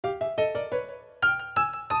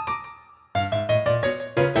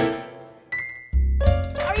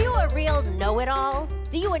know-it-all?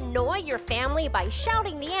 Do you annoy your family by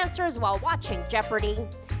shouting the answers while watching Jeopardy?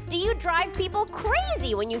 Do you drive people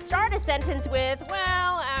crazy when you start a sentence with,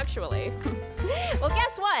 well, actually? Well,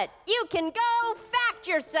 guess what? You can go fact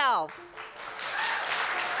yourself.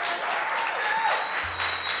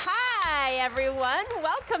 Hi, everyone.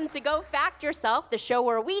 Welcome to Go Fact Yourself, the show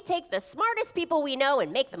where we take the smartest people we know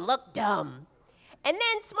and make them look dumb. And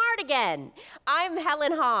then smart again. I'm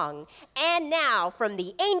Helen Hong. And now, from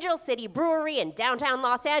the Angel City Brewery in downtown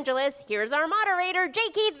Los Angeles, here's our moderator, J.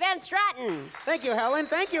 Keith Van Straten. Thank you, Helen.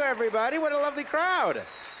 Thank you, everybody. What a lovely crowd.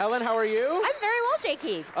 Helen, how are you? I'm very well, J.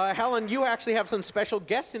 Keith. Helen, you actually have some special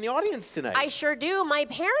guests in the audience tonight. I sure do. My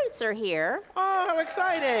parents are here. Oh, how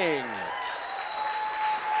exciting.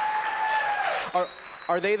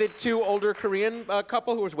 Are they the two older Korean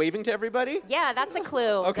couple who was waving to everybody? Yeah, that's a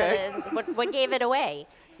clue. Okay. What gave it away?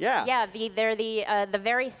 Yeah. Yeah, they're the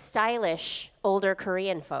very stylish older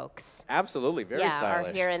Korean folks. Absolutely, very stylish.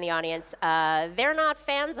 Are here in the audience. They're not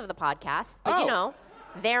fans of the podcast, but you know,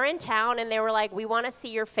 they're in town and they were like, we want to see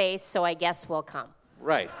your face, so I guess we'll come.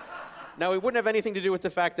 Right. Now, it wouldn't have anything to do with the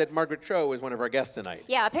fact that Margaret Cho is one of our guests tonight.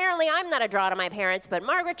 Yeah, apparently I'm not a draw to my parents, but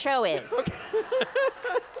Margaret Cho is.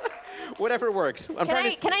 Whatever works. Can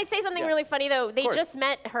I say something really funny, though? They just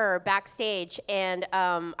met her backstage, and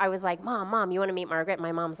I was like, Mom, you want to meet Margaret? And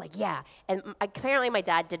my mom's like, yeah. And apparently my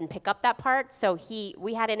dad didn't pick up that part, so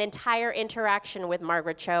we had an entire interaction with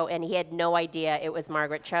Margaret Cho, and he had no idea it was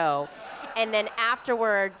Margaret Cho. And then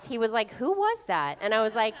afterwards, he was like, who was that? And I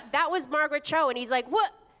was like, that was Margaret Cho. And he's like,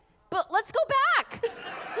 what? But let's go back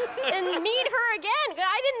and meet her again.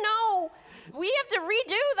 I didn't know. We have to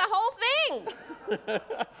redo the whole thing.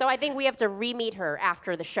 So I think we have to re-meet her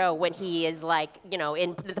after the show when he is like,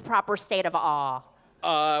 in the proper state of awe.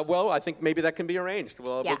 Well, I think maybe that can be arranged.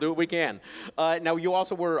 We'll do what we can. Now, you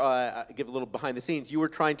also were, give a little behind the scenes, you were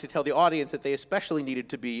trying to tell the audience that they especially needed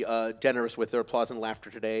to be generous with their applause and laughter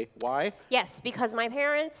today. Why? Yes, because my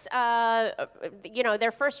parents,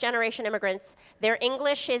 they're first-generation immigrants. Their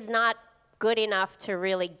English is not good enough to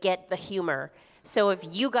really get the humor. So if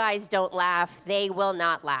you guys don't laugh, they will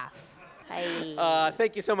not laugh.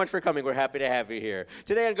 Thank you so much for coming. We're happy to have you here.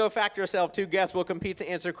 Today on Go Fact Yourself, two guests will compete to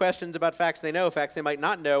answer questions about facts they know, facts they might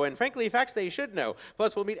not know, and frankly, facts they should know.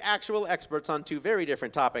 Plus, we'll meet actual experts on two very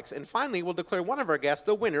different topics. And finally, we'll declare one of our guests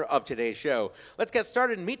the winner of today's show. Let's get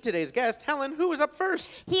started and meet today's guest. Helen, who is up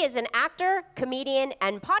first? He is an actor, comedian,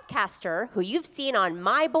 and podcaster who you've seen on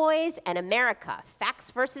My Boys and America,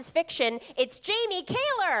 Facts versus Fiction. It's Jamie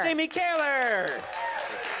Kaler. Jamie Kaler.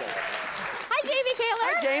 Hi, Jamie Kaler.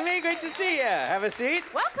 Hi, Jamie. Great to see you. Have a seat.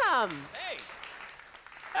 Welcome. Thanks.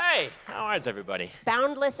 Hey, how is everybody?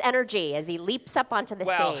 Boundless energy as he leaps up onto the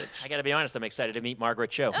stage. I got to be honest, I'm excited to meet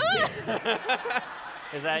Margaret Cho.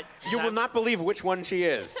 You will not believe which one she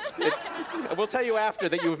is. We'll tell you after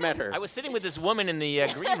that you've met her. I was sitting with this woman in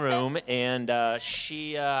the green room, and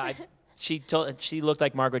she looked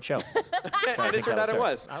like Margaret Cho. And it turned out it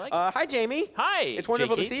was. I like Hi, Jamie. Hi. It's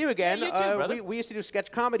wonderful to J.K. see you again. Yeah, you too, brother. We used to do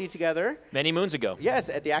sketch comedy together. Many moons ago. Yes,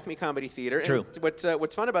 at the Acme Comedy Theater. True. And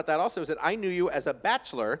what's fun about that also is that I knew you as a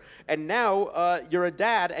bachelor, and now you're a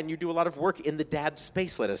dad, and you do a lot of work in the dad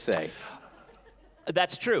space, let us say.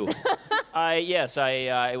 That's true.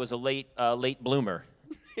 I was a late bloomer.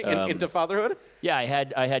 Into fatherhood? Yeah,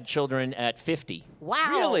 I had children at 50. Wow.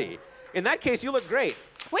 Really? In that case, you look great.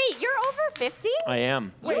 Wait, you're over 50? I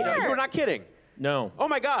am. Wait, no, you were not kidding. No. Oh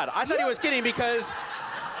my God! I thought he was kidding because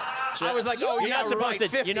I was like, "Oh, You're not supposed to.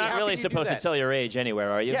 50. You're not How really can you do supposed to that?" tell your age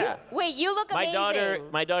anywhere, are you? Yeah. Wait, you look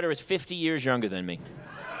amazing. My daughter is 50 years younger than me.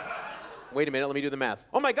 Wait a minute, let me do the math.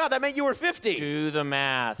 Oh my God, that meant you were 50. Do the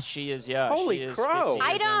math. She is, yeah. Holy she is crow. 50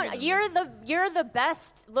 years younger than me. You're the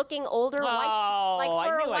best looking older white. Like for I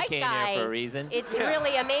a knew white I came guy, here for a reason. It's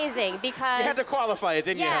really amazing because You had to qualify it,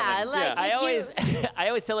 didn't you, Helen? I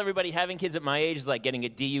always tell everybody having kids at my age is like getting a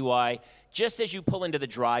DUI just as you pull into the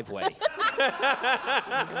driveway. You're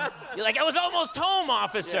like, I was almost home,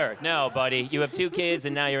 officer. Yeah. No, buddy, you have two kids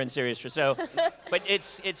and now you're in serious trouble. But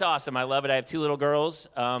it's awesome. I love it. I have two little girls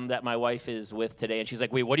that my wife is with today, and she's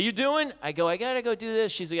like, wait, what are you doing? I go, I gotta go do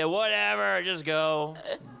this. She's like, whatever, just go.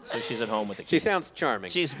 So she's at home with the kids. She sounds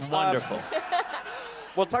charming. She's wonderful.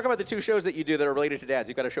 Well, talk about the two shows that you do that are related to dads.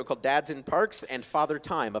 You've got a show called Dads in Parks and Father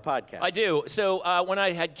Time, a podcast. I do. So when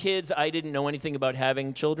I had kids, I didn't know anything about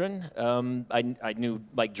having children. I knew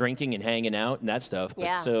like drinking and hanging out and that stuff.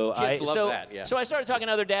 Yeah. Kids love that, yeah. So I started talking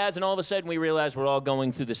to other dads, and all of a sudden we realized we're all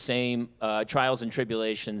going through the same trials and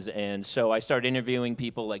tribulations. And so I started interviewing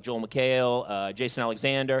people like Joel McHale, Jason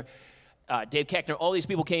Alexander, Dave Koechner. All these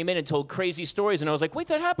people came in and told crazy stories, and I was like, wait,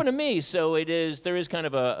 that happened to me. So there is kind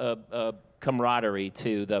of camaraderie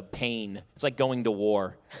to the pain. It's like going to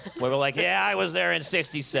war. We were like, yeah, I was there in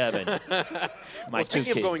 67. Well,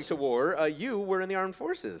 speaking of going to war, you were in the armed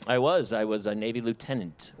forces. I was a Navy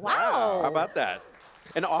lieutenant. Wow. How about that?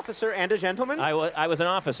 An officer and a gentleman? I was an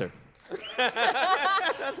officer.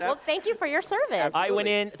 Well, thank you for your service. Absolutely. I went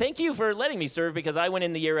in. Thank you for letting me serve because I went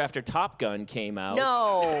in the year after Top Gun came out.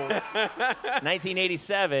 No.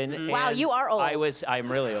 1987. Wow, and you are old.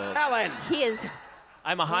 I'm really old. Helen. He is.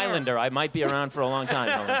 I'm a Highlander. I might be around for a long time.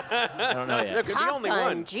 I don't know There yet. could be only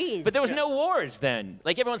one. Jeez. But there was no wars then.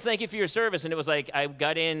 Like, everyone's thank you for your service, and it was like I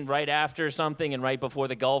got in right after something and right before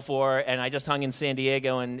the Gulf War, and I just hung in San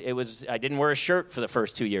Diego, and I didn't wear a shirt for the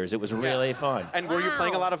first 2 years. It was really fun. And were you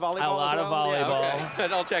playing a lot of volleyball? A lot as of well? volleyball. Yeah, okay.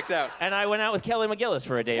 It all checks out. And I went out with Kelly McGillis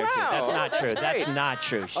for a day or two. Wow. That's not That's true. great. That's not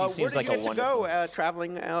true. She Where seems did like you a get to wonderful. go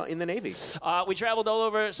traveling in the Navy? We traveled all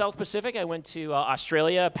over South Pacific. I went to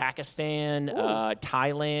Australia, Pakistan,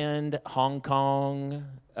 Thailand, Hong Kong,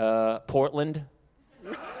 Portland.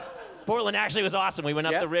 Portland actually was awesome. We went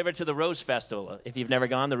up the river to the Rose Festival. If you've never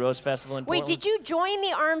gone, the Rose Festival in Portland. Wait, did you join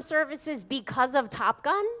the armed services because of Top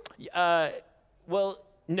Gun? Well,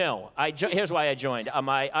 no. Here's why I joined.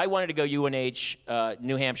 I wanted to go UNH,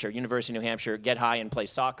 New Hampshire, University of New Hampshire, get high and play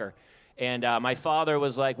soccer. And my father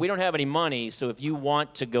was like, we don't have any money, so if you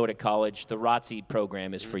want to go to college, the ROTC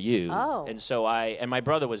program is for you. Oh. And so and my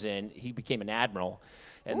brother was he became an admiral.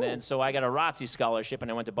 And then so I got a ROTC scholarship,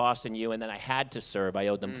 and I went to Boston U, and then I had to serve. I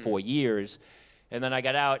owed them 4 years. And then I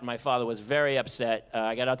got out, and my father was very upset.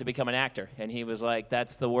 I got out to become an actor, and he was like,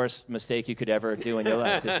 that's the worst mistake you could ever do in your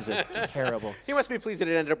life. This is terrible. He must be pleased that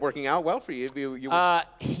it ended up working out well for you.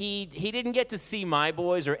 He didn't get to see My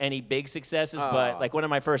Boys or any big successes, but like one of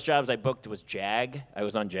my first jobs I booked was JAG. I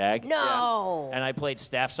was on JAG. No. And I played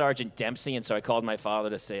Staff Sergeant Dempsey, and so I called my father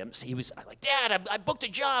to say, he was like, Dad, I booked a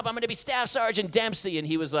job. I'm going to be Staff Sergeant Dempsey. And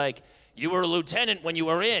he was like, you were a lieutenant when you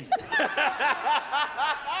were in.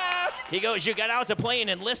 He goes, you got out to play an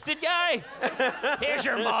enlisted guy? Here's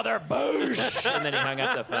your mother, boosh! And then he hung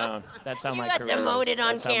up the phone. That's how You my got career demoted was.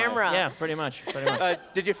 on That's how camera. Yeah, pretty much.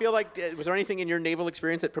 Did you feel like, was there anything in your naval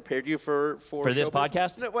experience that prepared you for this show business?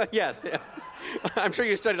 podcast? No, well, yes. Yeah. I'm sure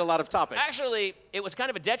you studied a lot of topics. Actually, it was kind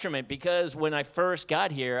of a detriment because when I first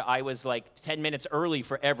got here, I was like 10 minutes early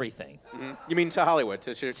for everything. Mm-hmm. You mean to Hollywood?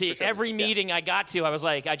 See, every meeting I got to, I was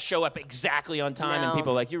like, I'd show up exactly on time, and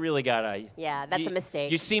people were like, you really gotta. Yeah, that's a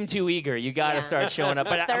mistake. You seem too eager. You gotta start showing up.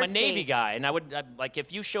 But I'm a Thirsty. Navy guy, and like,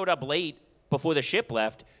 if you showed up late before the ship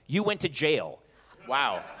left, you went to jail.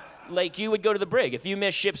 Wow. Like, you would go to the brig if you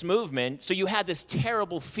missed ship's movement. So you had this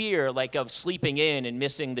terrible fear, like, of sleeping in and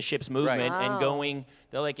missing the ship's movement and going.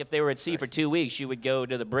 They're like, if they were at sea for 2 weeks, you would go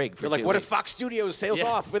to the brig for 2 weeks. You're like, what if Fox Studios sails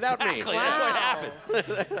off without me? Exactly, that's what happens.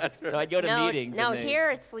 So I'd go to meetings. No, and then,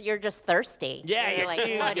 here you're just thirsty. Yeah, you're like,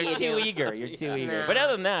 what do you're you too do? eager. You're too eager. No. But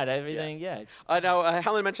other than that, everything, yeah. Now,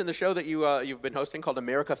 Helen mentioned the show that you've been hosting called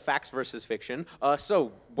America Facts versus Fiction.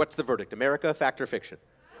 So what's the verdict? America, fact or fiction?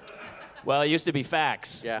 Well, it used to be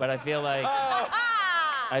facts, Yeah. but I feel like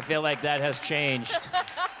that has changed.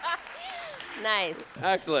 Nice.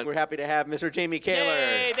 Excellent. We're happy to have Mr. Jamie Kaler.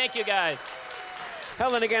 Yay, thank you guys.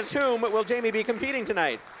 Helen, against whom will Jamie be competing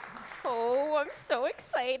tonight? Oh, I'm so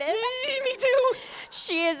excited. Me too.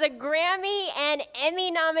 She is a Grammy and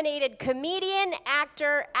Emmy-nominated comedian,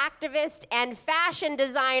 actor, activist, and fashion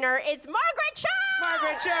designer. It's Margaret Cho!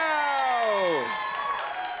 Margaret Cho!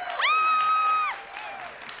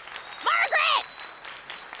 Margaret!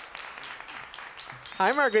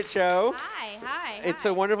 Hi, Margaret Cho. Hi. It's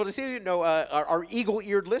so wonderful to see you. You know, our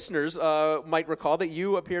eagle-eared listeners might recall that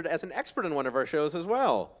you appeared as an expert in one of our shows as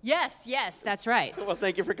well. Yes, that's right. Well,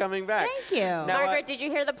 thank you for coming back. Thank you. Now, Margaret, did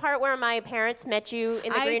you hear the part where my parents met you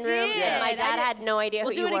in the I green room? did. Yes. My dad I had no idea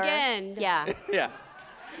We'll who you do it were. again. Yeah. Yeah.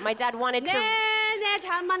 My dad wanted to... 네,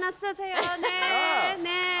 잘 만났어요.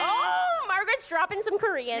 네. Oh, Margaret's dropping some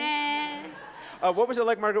Korean. 네. What was it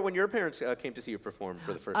like, Margaret, when your parents came to see you perform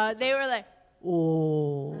for the first time? They were like,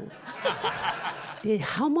 oh.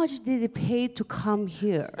 How much did it pay to come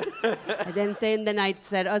here? And then I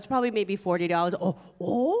said, it's probably maybe $40.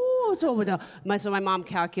 So my mom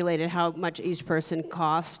calculated how much each person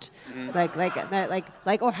cost,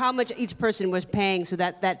 or how much each person was paying, so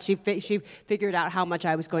that she figured out how much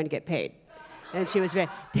I was going to get paid, and she was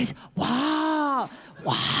wow.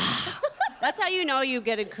 That's how you know you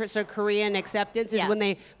get a Korean acceptance is when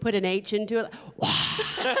they put an H into it.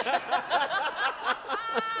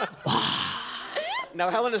 Now,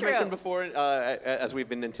 Helen has mentioned before, as we've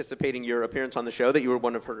been anticipating your appearance on the show, that you were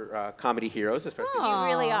one of her comedy heroes, especially. You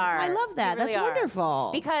really are. I love that. You really That's are. wonderful.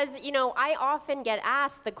 Because, I often get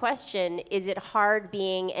asked the question, is it hard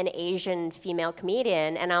being an Asian female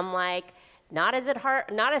comedian? And I'm like, not as hard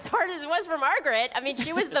as it was for Margaret. I mean,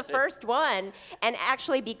 she was the first one, and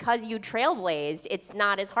actually, because you trailblazed, it's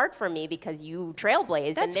not as hard for me because you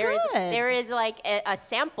trailblazed. That's and good. There is like a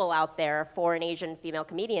sample out there for an Asian female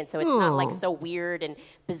comedian, so it's not like so weird and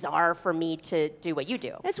bizarre for me to do what you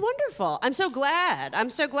do. That's wonderful. I'm so glad.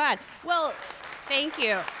 Well, thank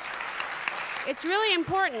you. It's really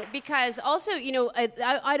important because also,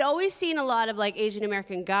 I'd always seen a lot of like Asian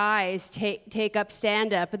American guys take up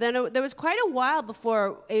stand-up, but then there was quite a while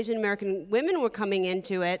before Asian American women were coming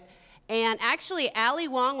into it. And actually, Ali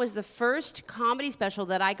Wong was the first comedy special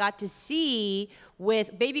that I got to see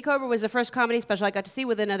with, Baby Cobra was the first comedy special I got to see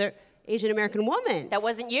with another Asian American woman. That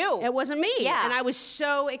wasn't you. It wasn't me. Yeah. And I was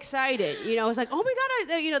so excited. I was like, oh my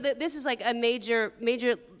God, this is like a major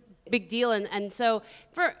big deal, and so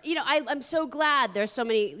I'm so glad there's so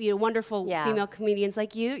many wonderful female comedians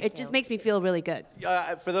like you. It just makes me feel really good.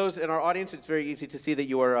 For those in our audience, it's very easy to see that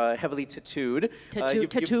you are heavily tattooed.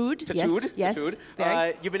 Tattooed, yes.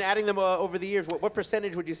 You've been adding them over the years. What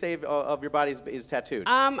percentage would you say of your body is tattooed?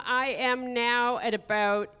 I am now at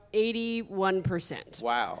about 81%.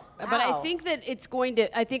 Wow. But I think that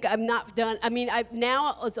I think I'm not done. I mean,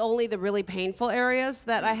 now it's only the really painful areas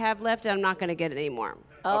that I have left, and I'm not going to get it anymore.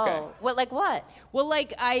 Oh. Okay. Well, like what? Well,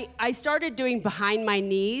 like I started doing behind my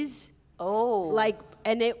knees. Oh.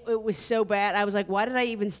 And it was so bad. I was like, why did I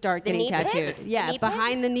even start getting tattoos? Pits? Yeah, knee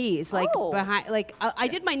behind pits? the knees, Oh. I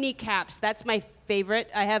did my kneecaps. That's my favorite.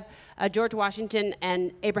 I have George Washington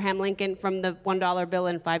and Abraham Lincoln from the $1 bill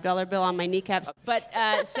and $5 bill on my kneecaps. But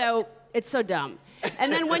so it's so dumb.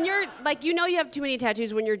 And then when you're you have too many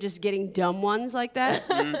tattoos when you're just getting dumb ones like that.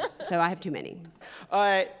 So I have too many.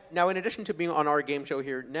 Now, in addition to being on our game show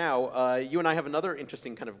here now, you and I have another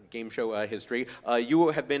interesting kind of game show history. You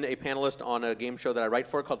have been a panelist on a game show that I write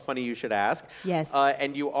for called Funny You Should Ask. Yes.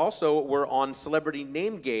 And you also were on Celebrity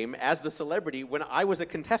Name Game as the celebrity when I was a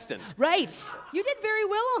contestant. Right. You did very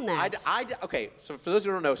well on that. Okay, so for those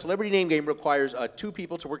who don't know, Celebrity Name Game requires two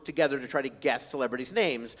people to work together to try to guess celebrities'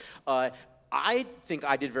 names. I think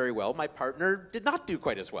I did very well. My partner did not do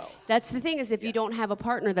quite as well. That's the thing is if you don't have a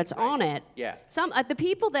partner that's on it. Yeah. Some the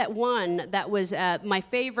people that won, that was my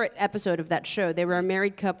favorite episode of that show. They were a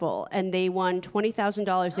married couple and they won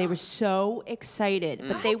 $20,000. They were so excited,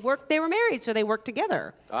 but they were married, so they worked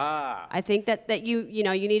together. I think that you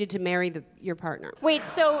needed to marry your partner. Wait,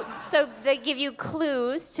 so they give you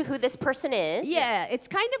clues to who this person is? Yeah, it's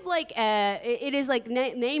kind of like it is like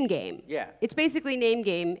name game. Yeah. It's basically name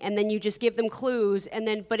game, and then you just give them clues, and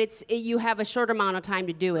then you have a short amount of time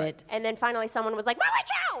to do it. And then finally someone was like, "Margaret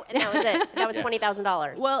Chow!" And that was it. That was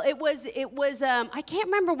 $20,000. Well, it was I can't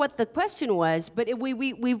remember what the question was, but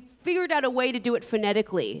we figured out a way to do it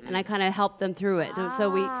phonetically, and I kind of helped them through it. So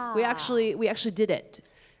we actually did it.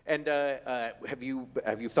 And have you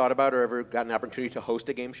thought about or ever gotten an opportunity to host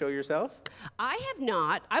a game show yourself? I have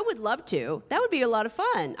not. I would love to. That would be a lot of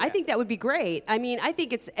fun. Yeah. I think that would be great. I mean, I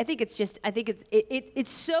think it's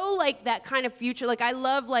so like that kind of future. Like I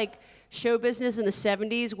love like show business in the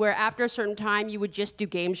 70s where after a certain time you would just do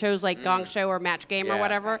game shows like Gong Show or Match Game or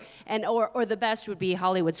whatever, and or the best would be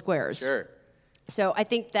Hollywood Squares. Sure. So I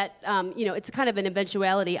think that, it's kind of an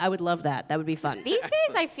eventuality. I would love that. That would be fun. These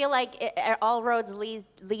days, I feel like all roads lead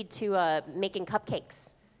to making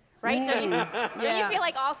cupcakes, right? Don't you feel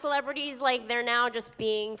like all celebrities, like, they're now just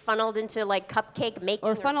being funneled into, like, cupcake making?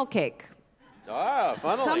 Or funnel cake. Ah,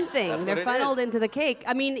 funneling. Something. They're funneled into the cake.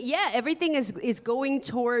 I mean, everything is going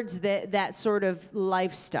towards that sort of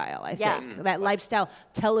lifestyle, I think. That lifestyle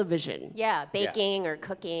television. Yeah, baking or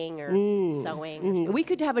cooking or sewing. Or something. We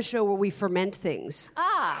could have a show where we ferment things.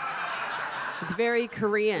 It's very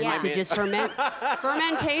Korean to just ferment.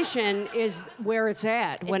 Fermentation is where it's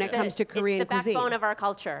at when it comes to Korean cuisine. It's the backbone of our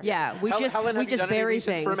culture. Yeah, we just bury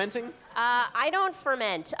things. Fermenting? I don't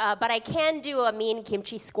ferment, but I can do a mean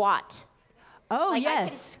kimchi squat. Oh, like yes. I can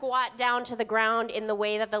squat down to the ground in the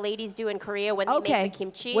way that the ladies do in Korea when they make the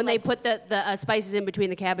kimchi. When they put the spices in between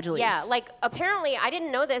the cabbage leaves. Yeah, like apparently I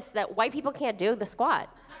didn't know this, that white people can't do the squat.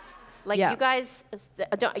 Like you guys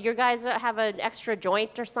have an extra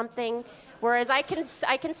joint or something, whereas I can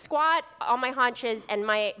squat on my haunches and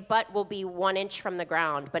my butt will be 1 inch from the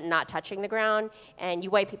ground, but not touching the ground, and you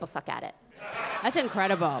white people suck at it. That's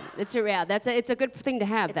incredible. It's a good thing to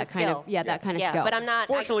have. It's that kind of skill. But I'm not.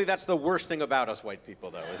 Fortunately, that's the worst thing about us white people,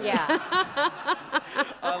 though, isn't it? Yeah.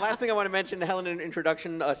 Last thing I want to mention, Helen, in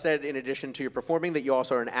introduction, said in addition to your performing that you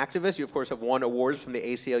also are an activist. You, of course, have won awards from the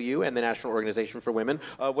ACLU and the National Organization for Women.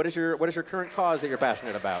 What is your current cause that you're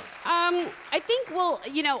passionate about? I think,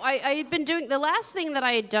 I had been doing, the last thing that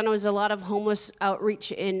I had done was a lot of homeless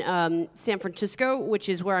outreach in San Francisco, which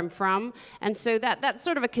is where I'm from. And so that's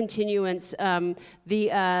sort of a continuance.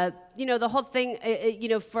 The whole thing,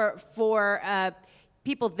 for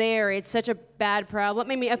people there, it's such a bad problem.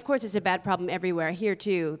 I mean, of course, it's a bad problem everywhere, here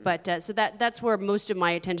too. But so that's where most of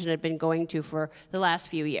my attention had been going to for the last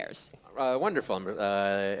few years. Wonderful.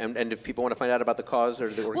 And if people want to find out about the cause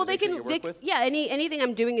or the organization you work with? Yeah, anything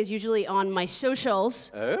I'm doing is usually on my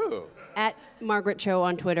socials. Oh. At Margaret Cho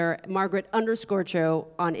on Twitter, Margaret_Cho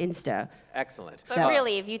on Insta. Excellent. But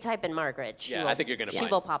really, if you type in Margaret, I think you're going to find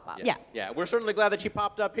she will pop up. Yeah. We're certainly glad that she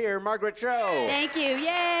popped up here. Margaret Cho. Thank you.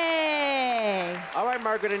 Yay! All right,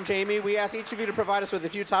 Margaret and Jamie, we asked each of you to provide us with a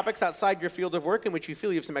few topics outside your field of work in which you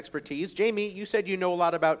feel you have some expertise. Jamie, you said you know a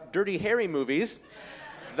lot about Dirty Harry movies,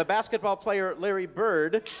 the basketball player Larry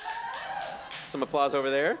Bird, some applause over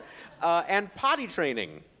there, and potty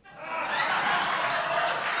training.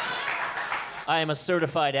 I am a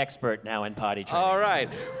certified expert now in potty training. All right.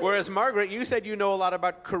 Whereas, Margaret, you said you know a lot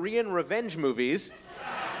about Korean revenge movies,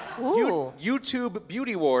 YouTube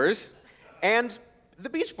beauty wars, and the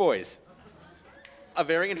Beach Boys. A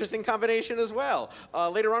very interesting combination as well.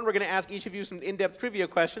 Later on, we're going to ask each of you some in-depth trivia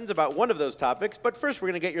questions about one of those topics. But first, we're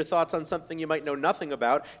going to get your thoughts on something you might know nothing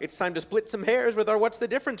about. It's time to split some hairs with our What's the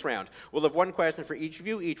Difference round. We'll have one question for each of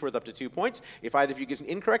you, each worth up to 2 points. If either of you gives an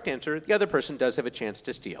incorrect answer, the other person does have a chance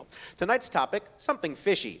to steal. Tonight's topic, something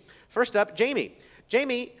fishy. First up, Jamie.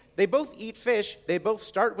 Jamie, they both eat fish. They both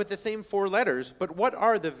start with the same 4 letters. But what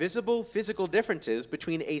are the visible physical differences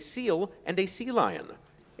between a seal and a sea lion?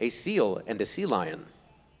 A seal and a sea lion.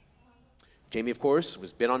 Jamie, of course,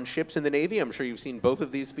 has been on ships in the Navy. I'm sure you've seen both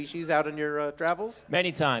of these species out in your travels.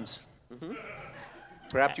 Many times. Mm-hmm.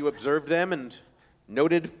 Perhaps you observed them and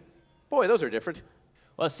noted, boy, those are different.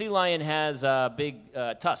 Well, a sea lion has big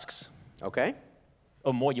tusks. Okay.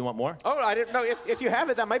 Oh, more? You want more? Oh, I didn't know. If you have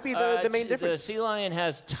it, that might be the main difference. The sea lion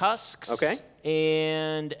has tusks. Okay.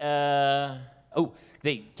 And,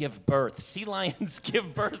 they give birth. Sea lions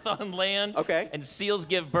give birth on land. Okay. And seals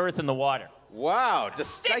give birth in the water. Wow.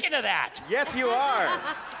 Sticking to that. Yes, you are.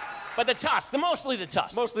 But the tusks, mostly the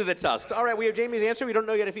tusks. Mostly the tusks. All right, we have Jamie's answer. We don't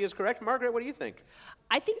know yet if he is correct. Margaret, what do you think?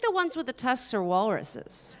 I think the ones with the tusks are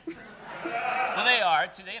walruses. Well, they are.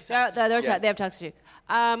 Too. They have tusks. They have tusks too.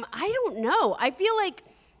 I don't know. I feel like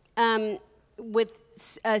with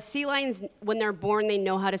sea lions, when they're born, they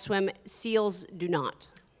know how to swim. Seals do not.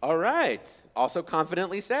 All right. Also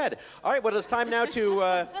confidently said. All right, well, it's time now to...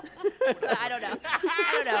 I don't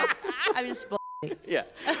know. I'm just... Yeah.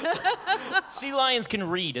 Sea lions can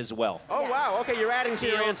read as well. Oh, wow. Okay, you're adding to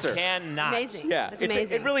your answer. Seals cannot. Amazing. Yeah. That's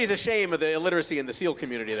amazing. It really is a shame of the illiteracy in the seal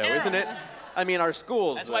community, though, isn't it? I mean, our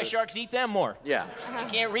schools... That's why sharks eat them more. Yeah. You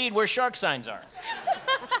can't read where shark signs are.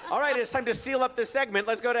 All right, it's time to seal up this segment.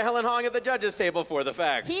 Let's go to Helen Hong at the judges' table for the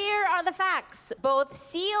facts. Here are the facts. Both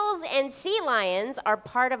seals and sea lions are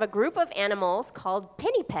part of a group of animals called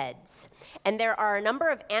pinnipeds. And there are a number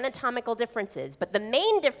of anatomical differences, but the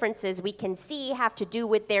main differences we can see have to do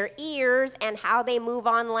with their ears and how they move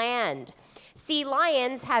on land. Sea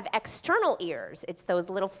lions have external ears. It's those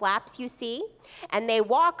little flaps you see. And they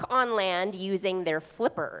walk on land using their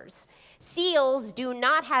flippers. Seals do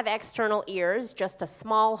not have external ears, just a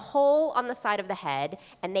small hole on the side of the head,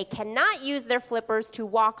 and they cannot use their flippers to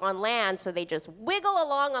walk on land, so they just wiggle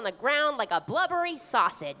along on the ground like a blubbery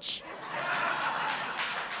sausage.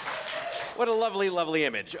 What a lovely, lovely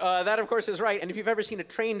image. That, of course, is right. And if you've ever seen a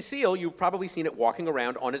trained seal, you've probably seen it walking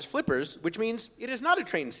around on its flippers, which means it is not a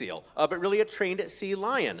trained seal, but really a trained sea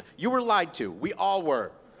lion. You were lied to. We all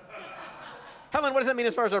were. Helen, what does that mean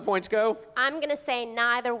as far as our points go? I'm going to say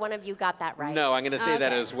neither one of you got that right. No, I'm going to say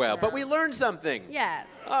that as well. No. But we learned something. Yes.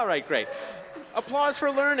 All right, great. Applause for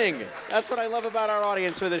learning. That's what I love about our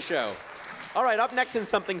audience for this show. All right, up next in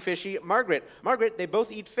Something Fishy, Margaret. Margaret, they both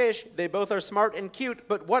eat fish. They both are smart and cute.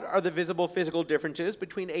 But what are the visible physical differences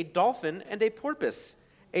between a dolphin and a porpoise?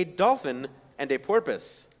 A dolphin and a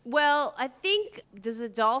porpoise. Well, I think, does a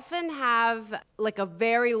dolphin have like a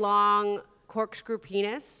very long corkscrew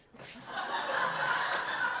penis?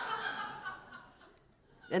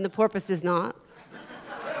 And the porpoise does not.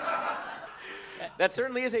 That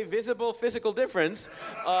certainly is a visible physical difference.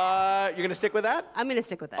 You're going to stick with that? I'm going to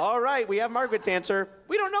stick with that. All right, we have Margaret's answer.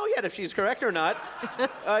 We don't know yet if she's correct or not.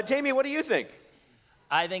 Jamie, what do you think?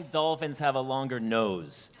 I think dolphins have a longer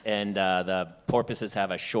nose, and the porpoises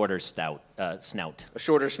have a shorter snout. A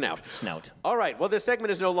shorter snout. All right. Well, this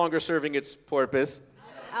segment is no longer serving its purpose.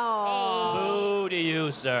 Oh. Boo to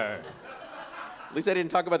you, sir. At least I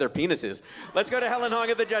didn't talk about their penises. Let's go to Helen Hong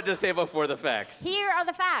at the judges' table for the facts. Here are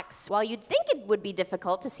the facts. While you'd think it would be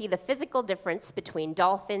difficult to see the physical difference between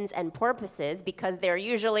dolphins and porpoises because they're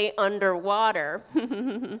usually underwater,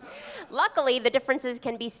 luckily the differences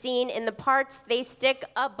can be seen in the parts they stick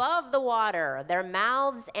above the water, their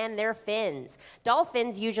mouths and their fins.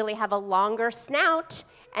 Dolphins usually have a longer snout,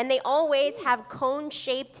 and they always have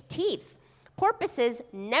cone-shaped teeth. Porpoises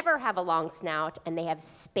never have a long snout, and they have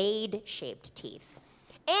spade-shaped teeth.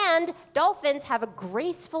 And dolphins have a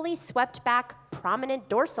gracefully swept-back, prominent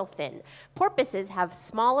dorsal fin. Porpoises have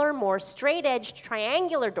smaller, more straight-edged,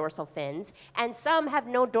 triangular dorsal fins, and some have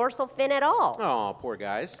no dorsal fin at all. Oh, poor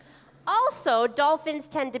guys. Also, dolphins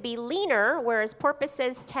tend to be leaner, whereas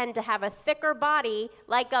porpoises tend to have a thicker body,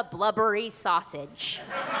 like a blubbery sausage.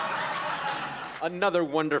 Another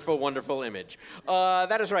wonderful, wonderful image.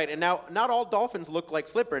 That is right. And now, not all dolphins look like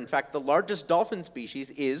Flipper. In fact, the largest dolphin species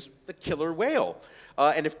is the killer whale.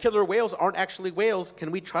 And if killer whales aren't actually whales, can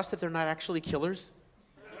we trust that they're not actually killers?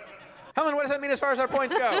 Helen, what does that mean as far as our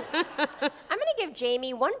points go? I'm going to give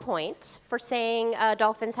Jamie 1 point for saying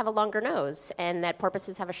dolphins have a longer nose and that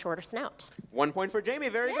porpoises have a shorter snout. 1 point for Jamie.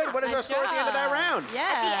 Very good. What is our score at the end of that round? At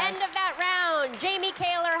the end of that round, Jamie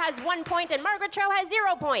Kaler has 1 point and Margaret Cho has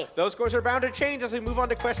 0 points. Those scores are bound to change as we move on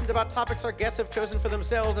to questions about topics our guests have chosen for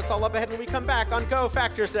themselves. It's all up ahead when we come back on Go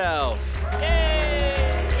Fact Yourself.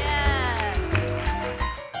 Yay!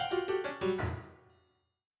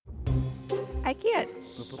 I can't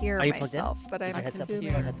hear myself, but I'm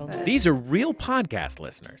assuming that... These are real podcast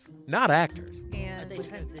listeners, not actors.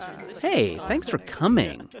 Hey, thanks for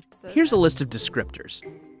coming. Here's a list of descriptors.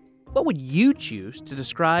 What would you choose to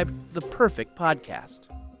describe the perfect podcast?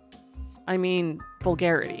 I mean,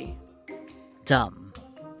 vulgarity. Dumb.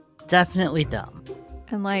 Definitely dumb.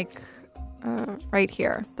 And right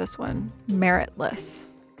here, this one, meritless.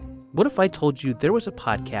 What if I told you there was a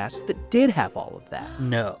podcast that did have all of that?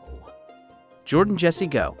 No. Jordan Jesse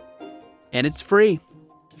Go. And it's free.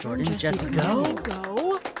 Jordan Jesse Go?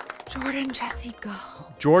 Jordan Jesse Go.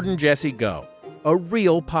 Jordan Jesse Go. A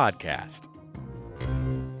real podcast.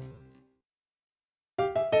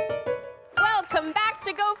 Welcome back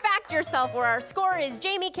to Go Fact Yourself, where our score is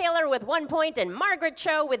Jamie Kaler with 1 point and Margaret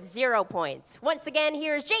Cho with 0 points. Once again,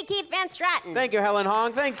 here's J. Keith Van Stratten. Thank you, Helen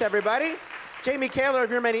Hong. Thanks, everybody. Jamie Kaler,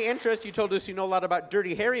 of your many interests, you told us you know a lot about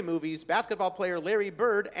Dirty Harry movies, basketball player Larry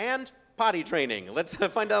Bird, and potty training. Let's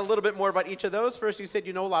find out a little bit more about each of those. First, you said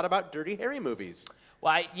you know a lot about Dirty Harry movies.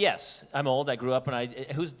 Well, yes, I'm old. I grew up,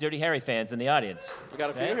 who's Dirty Harry fans in the audience? We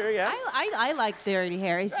got a few here, yeah. I like Dirty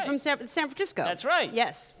Harry. He's from San Francisco. That's right.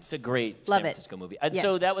 Yes. It's a great Love San Francisco movie. And Yes.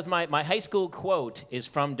 so that was my high school quote is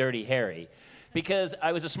from Dirty Harry, because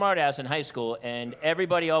I was a smartass in high school, and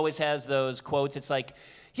everybody always has those quotes. It's like,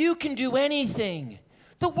 you can do anything.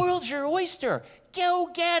 The world's your oyster.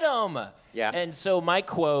 Go get 'em. Yeah. And so my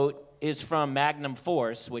quote is from Magnum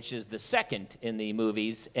Force, which is the second in the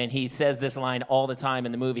movies, and he says this line all the time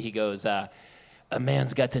in the movie. He goes, a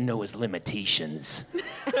man's got to know his limitations.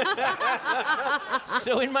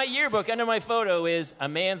 So in my yearbook, under my photo is, a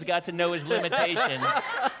man's got to know his limitations,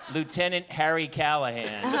 Lieutenant Harry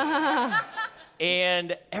Callahan.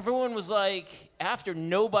 And everyone was like, after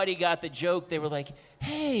nobody got the joke, they were like,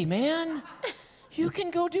 hey, man, you can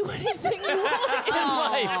go do anything you want in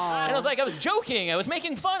life. And I was like, I was joking. I was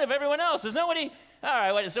making fun of everyone else. There's nobody...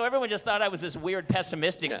 All right, so everyone just thought I was this weird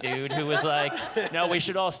pessimistic dude who was like, no, we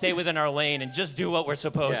should all stay within our lane and just do what we're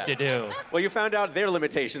supposed to do. Well, you found out their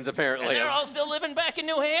limitations, apparently. And they're all still living back in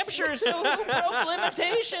New Hampshire, so who broke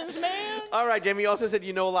limitations, man? All right, Jamie, you also said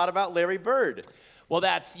you know a lot about Larry Bird. Well,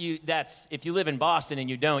 that's if you live in Boston and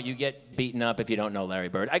you don't, you get beaten up if you don't know Larry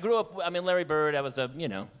Bird. I grew up, Larry Bird, I was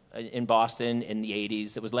in Boston in the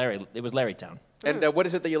 80s. It was Larrytown. And what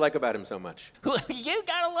is it that you like about him so much? You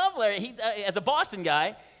gotta love Larry. He, as a Boston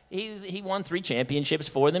guy, he won 3 championships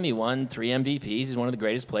for them. He won 3 MVPs. He's one of the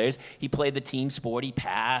greatest players. He played the team sport. He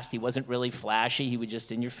passed. He wasn't really flashy. He was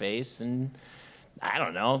just in your face. And I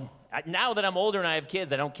don't know. Now that I'm older and I have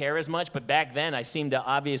kids, I don't care as much. But back then, I seemed to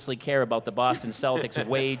obviously care about the Boston Celtics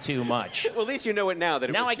way too much. Well, at least you know it now that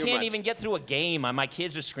it was too much. Now I can't even get through a game. My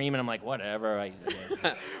kids are screaming. I'm like, whatever.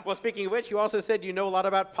 Well, speaking of which, you also said you know a lot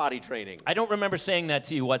about potty training. I don't remember saying that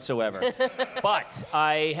to you whatsoever. But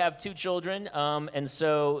I have 2 children, and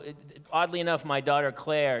so oddly enough, my daughter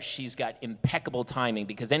Claire, she's got impeccable timing,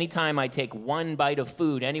 because anytime I take one bite of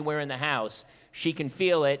food anywhere in the house, she can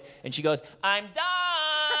feel it, and she goes, I'm done!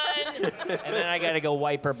 and then I got to go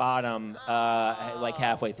wipe her bottom like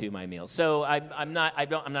halfway through my meal. So I'm not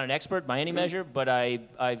an expert by any measure, but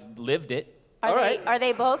I've lived it. Are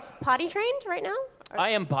they both potty trained right now?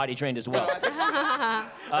 I am potty trained as well.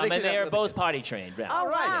 And they are both potty trained. Yeah. All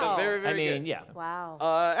right, so very, very good. Yeah.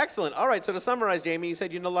 Wow. Excellent. All right, so to summarize, Jamie, you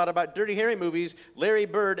said you know a lot about Dirty Harry movies, Larry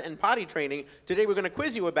Bird, and potty training. Today we're going to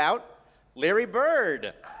quiz you about Larry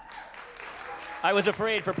Bird. I was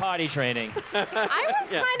afraid for potty training. I was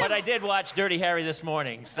kind of... But I did watch Dirty Harry this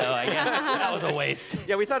morning, so I guess that was a waste.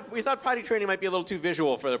 Yeah, we thought potty training might be a little too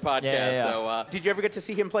visual for the podcast. Yeah. So did you ever get to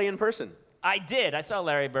see him play in person? I did. I saw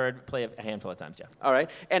Larry Bird play a handful of times, Jeff. All right.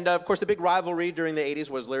 And, of course, the big rivalry during the 80s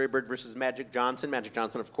was Larry Bird versus Magic Johnson. Magic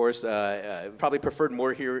Johnson, of course, probably preferred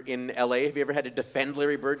more here in L.A. Have you ever had to defend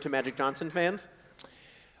Larry Bird to Magic Johnson fans?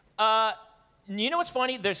 You know what's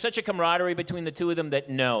funny? There's such a camaraderie between the two of them that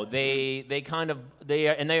no, they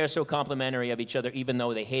are so complimentary of each other, even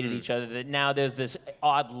though they hated each other. That now there's this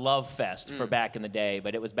odd love fest for back in the day.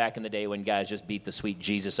 But it was back in the day when guys just beat the sweet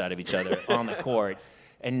Jesus out of each other on the court,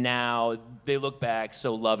 and now they look back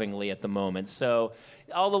so lovingly at the moment. So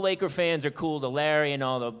all the Laker fans are cool to Larry, and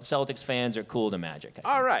all the Celtics fans are cool to Magic.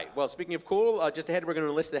 All right. Well, speaking of cool, just ahead we're going to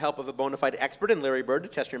enlist the help of a bona fide expert in Larry Bird to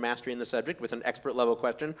test your mastery in the subject with an expert-level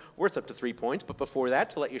question worth up to 3 points. But before that,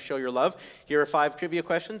 to let you show your love, here are 5 trivia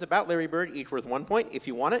questions about Larry Bird, each worth 1 point. If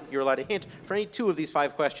you want it, you're allowed a hint for any 2 of these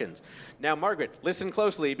 5 questions. Now, Margaret, listen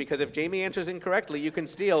closely, because if Jamie answers incorrectly, you can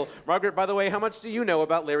steal. Margaret, by the way, how much do you know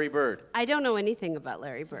about Larry Bird? I don't know anything about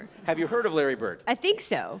Larry Bird. Have you heard of Larry Bird? I think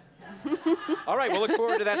so. All right, we'll look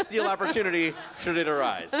forward to that steal opportunity should it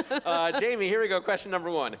arise. Jamie, here we go. Question number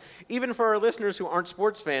 1. Even for our listeners who aren't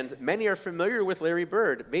sports fans, many are familiar with Larry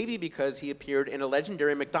Bird, maybe because he appeared in a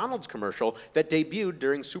legendary McDonald's commercial that debuted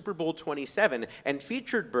during Super Bowl 27 and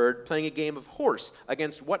featured Bird playing a game of horse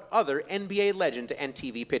against what other NBA legend and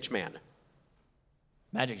TV pitchman?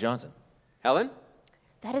 Magic Johnson. Helen?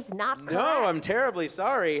 That is not correct. No, I'm terribly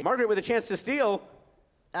sorry. Margaret with a chance to steal.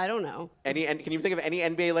 I don't know. And can you think of any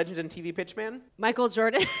NBA legends and TV pitchman? Michael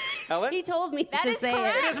Jordan. Helen? He told me That to is say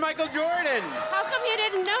correct. It is Michael Jordan. How come you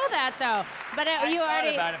didn't know that, though? But you I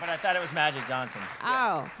already... thought about it, but I thought it was Magic Johnson.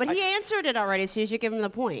 Oh, but he answered it already, so you should give him the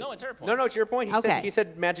point. No, it's her point. No, it's your point. Okay. He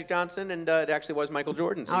said Magic Johnson, and it actually was Michael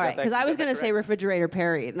Jordan. So All you right, got that- because I you was got that going to say correct. Refrigerator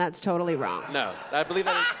Perry, and that's totally wrong. No, I believe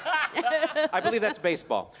I believe that's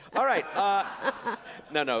baseball. All right.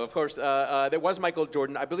 No. Of course, there was Michael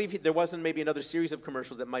Jordan. I believe there wasn't maybe another series of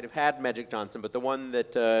commercials that might have had Magic Johnson, but the one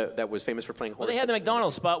that was famous for playing horse. Well, they had the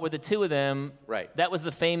McDonald's spot where the two of them. Right. That was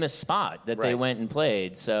the famous spot that they went and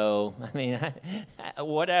played. So I mean,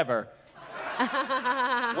 whatever.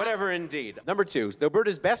 Whatever, indeed. Number 2, though Bird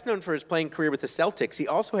is best known for his playing career with the Celtics, he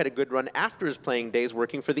also had a good run after his playing days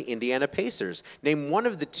working for the Indiana Pacers. Name one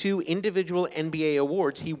of the 2 individual NBA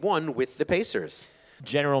awards he won with the Pacers.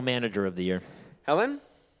 General Manager of the Year. Helen?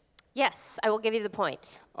 Yes, I will give you the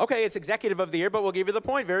point. Okay, it's Executive of the Year, but we'll give you the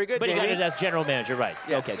point. Very good, But he Jamie. got it as General Manager, right?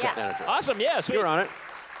 Yeah, Okay, good. Yeah. Manager. Awesome. Yeah, sweet. You're on it.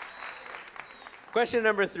 Question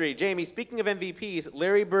number 3. Jamie, speaking of MVPs,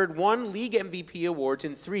 Larry Bird won league MVP awards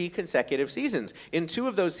in 3 consecutive seasons. In 2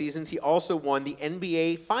 of those seasons, he also won the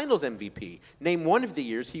NBA Finals MVP. Name one of the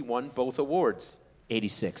years he won both awards.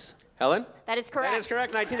 86. Helen? That is correct. That is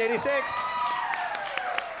correct, 1986.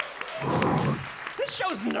 This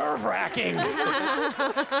show's nerve-wracking.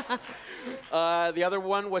 The other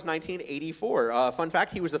one was 1984. Fun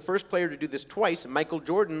fact, he was the first player to do this twice. Michael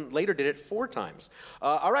Jordan later did it 4 times.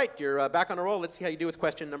 All right, you're back on a roll. Let's see how you do with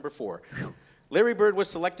question number 4. Larry Bird was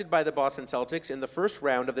selected by the Boston Celtics in the first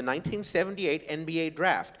round of the 1978 NBA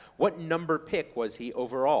draft. What number pick was he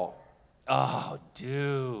overall? Oh,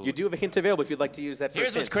 dude. You do have a hint available if you'd like to use that first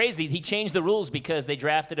Here's what's hint. crazy. He changed the rules because they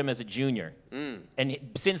drafted him as a junior. And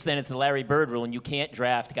since then, it's the Larry Bird rule, and you can't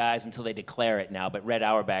draft guys until they declare it now. But Red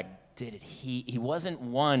Auerbach did it. He wasn't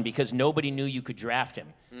one because nobody knew you could draft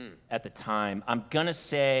him at the time. I'm going to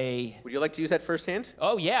say... Would you like to use that first hint?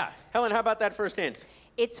 Oh, yeah. Helen, how about that first hint?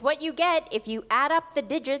 It's what you get if you add up the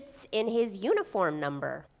digits in his uniform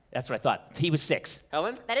number. That's what I thought. He was 6.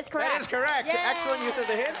 Helen? That is correct. That is correct. Yay! Excellent use of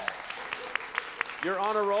the hints. You're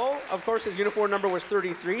on a roll. Of course, his uniform number was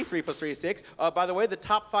 33. 3 plus 3 is 6. By the way, the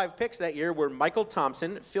top 5 picks that year were Michael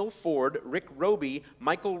Thompson, Phil Ford, Rick Roby,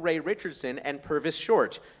 Michael Ray Richardson, and Purvis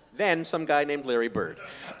Short. Then some guy named Larry Bird.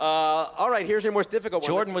 All right, here's your most difficult one.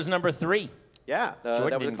 Jordan was number 3. Yeah, that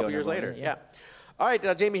was a didn't couple go years number later. one, Yeah. All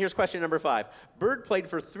right, Jamie, here's question number 5. Bird played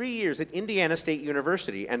for 3 years at Indiana State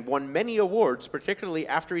University and won many awards, particularly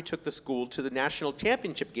after he took the school to the national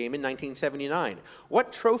championship game in 1979.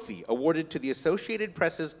 What trophy, awarded to the Associated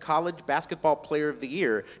Press's College Basketball Player of the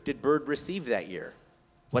Year, did Bird receive that year?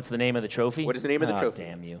 What's the name of the trophy? What is the name of the trophy?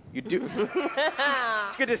 Damn you. You do.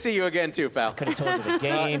 It's good to see you again, too, pal. Could have told you the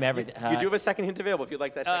game, everything. You do have a second hint available if you'd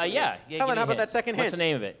like that second yeah. hint. Yeah, Helen, how about that second hint? What's the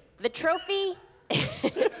name of it? The trophy.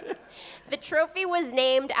 The trophy was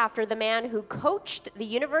named after the man who coached the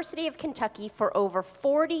University of Kentucky for over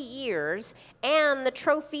 40 years, and the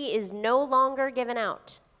trophy is no longer given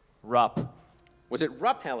out. Rupp. Was it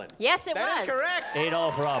Rupp, Helen? Yes, it was. That is correct.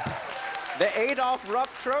 Adolf Rupp. The Adolf Rupp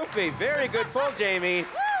Trophy. Very good pull, Jamie.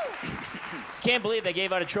 Can't believe they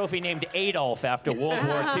gave out a trophy named Adolf after World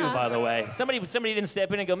War II, by the way. Somebody didn't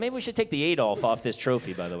step in and go, maybe we should take the Adolf off this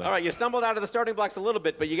trophy, by the way. All right, you stumbled out of the starting blocks a little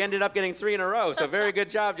bit, but you ended up getting 3 in a row, so very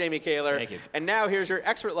good job, Jamie Kaler. Thank you. And now here's your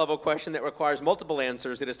expert level question that requires multiple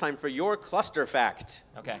answers. It is time for your cluster fact.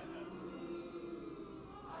 Okay.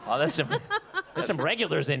 Oh, there's some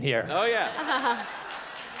regulars in here. Oh, yeah.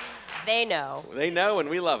 They know. They know, and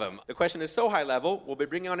we love them. The question is so high level, we'll be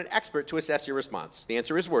bringing on an expert to assess your response. The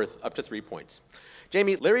answer is worth up to 3 points.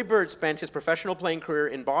 Jamie, Larry Bird spent his professional playing career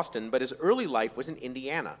in Boston, but his early life was in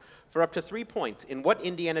Indiana. For up to 3 points, in what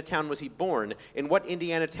Indiana town was he born? In what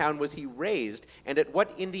Indiana town was he raised? And at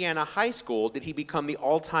what Indiana high school did he become the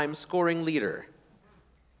all-time scoring leader?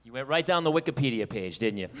 You went right down the Wikipedia page,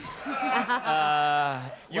 didn't you?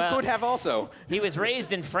 You could have also. He was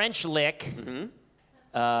raised in French Lick. Mm-hmm.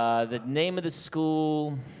 The name of the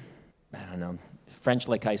school, I don't know, French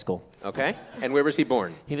Lick High School. Okay. And where was he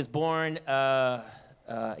born? He was born,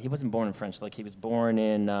 he wasn't born in French Lick. He was born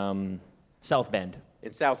in South Bend.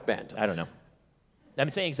 In South Bend. I don't know. I'm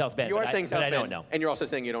saying South Bend. You are saying South Bend. I don't know. And you're also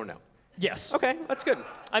saying you don't know. Yes. Okay, that's good.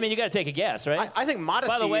 I mean, you got to take a guess, right? I think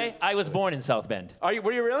modesty By the way, is... I was born in South Bend. Were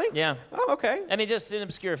you really? Yeah. Oh, okay. I mean, just an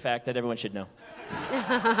obscure fact that everyone should know.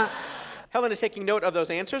 Helen is taking note of those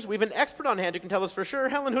answers. We have an expert on hand who can tell us for sure.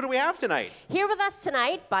 Helen, who do we have tonight? Here with us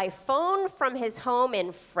tonight, by phone from his home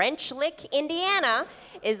in French Lick, Indiana,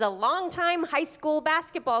 is a longtime high school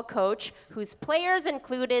basketball coach whose players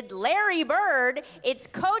included Larry Bird. It's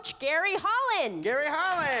Coach Gary Holland. Gary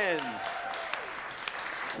Holland.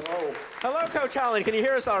 Hello. Hello, Coach Holland. Can you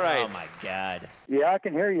hear us all right? Oh, my God. Yeah, I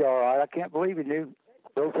can hear you all right. I can't believe you knew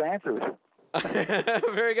those answers.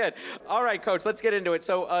 Very good. All right, Coach, let's get into it.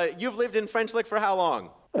 So you've lived in French Lick for how long?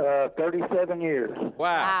 37 years.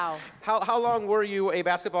 Wow. How long were you a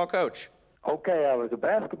basketball coach? Okay, I was a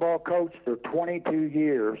basketball coach for 22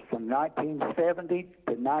 years, from 1970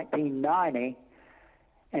 to 1990,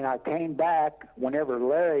 and I came back whenever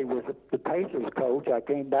Larry was the Pacers coach. I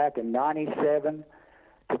came back in 97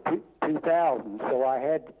 to 2000, so I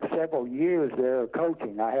had several years there of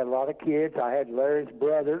coaching. I had a lot of kids. I had Larry's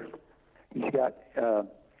brothers. He's got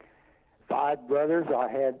 5 brothers. I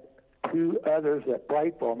had 2 others that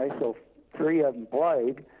played for me, so 3 of them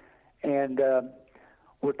played. And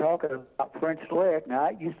we're talking about French Lick. Now,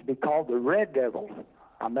 it used to be called the Red Devils.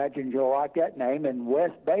 I imagine you'll like that name. And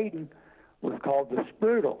West Baden was called the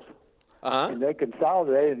Sprudels. Uh-huh. And they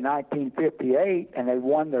consolidated in 1958, and they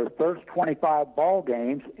won their first 25 ball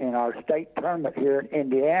games in our state tournament here in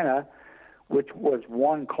Indiana, which was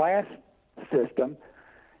one class system.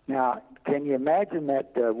 Now, can you imagine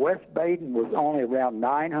that West Baden was only around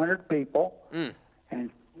 900 people,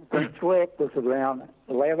 and French Lick was around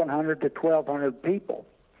 1,100 to 1,200 people.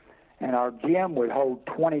 And our gym would hold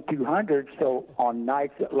 2,200, so on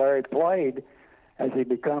nights that Larry played, as he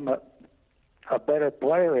become a better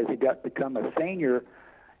player, as he become a senior,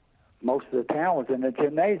 most of the town was in the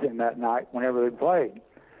gymnasium that night whenever they played.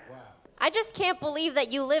 I just can't believe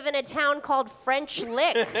that you live in a town called French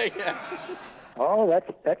Lick. Yeah. Oh,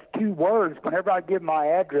 that's 2 words. Whenever I give my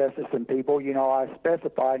address to some people, I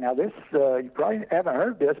specify. Now, this you probably haven't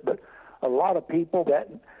heard this, but a lot of people that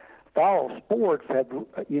follow sports have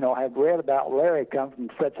read about Larry coming from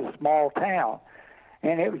such a small town,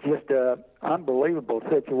 and it was just an unbelievable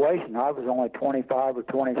situation. I was only 25 or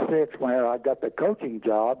 26 when I got the coaching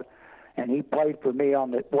job, and he played for me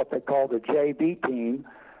on what they call the JV team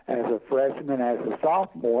as a freshman, as a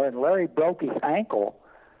sophomore, and Larry broke his ankle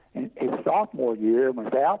in his sophomore year and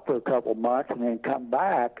was out for a couple months and then come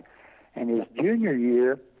back. And his junior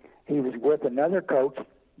year, he was with another coach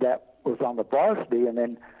that was on the varsity, and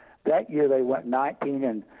then that year they went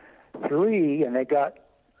 19-3, and they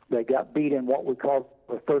got beat in what we call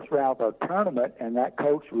the first round of our tournament, and that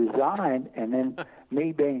coach resigned. And then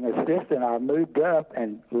me being assistant, I moved up,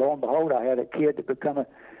 and lo and behold, I had a kid to become a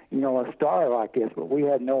star like this, but we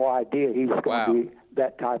had no idea he was going to be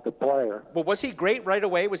that type of player. Well, was he great right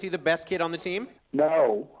away? Was he the best kid on the team?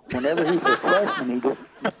 No. Whenever he was a freshman, he just,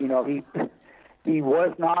 he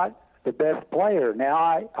was not the best player. Now,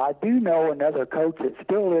 I do know another coach that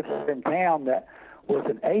still lives in town that was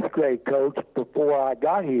an 8th grade coach before I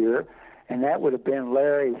got here, and that would have been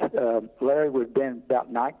Larry's. Larry would have been about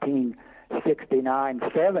 1969,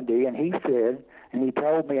 70, and he said, and he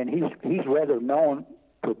told me, and he's rather known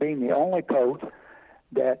for being the only coach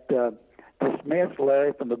that dismissed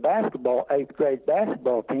Larry from the eighth grade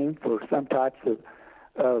basketball team for some types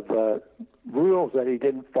of rules that he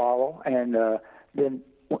didn't follow. And then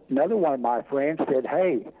another one of my friends said,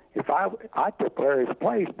 hey, if I took Larry's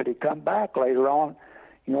place, but he come back later on,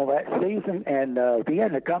 that season, and if he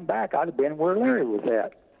hadn't come back, I'd have been where Larry was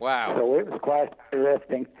at. Wow. So it was quite an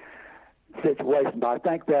interesting situation. But I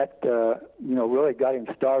think that, really got him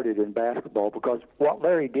started in basketball, because what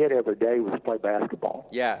Larry did every day was play basketball.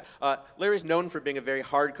 Yeah. Larry's known for being a very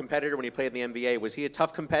hard competitor when he played in the NBA. Was he a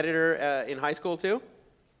tough competitor in high school, too?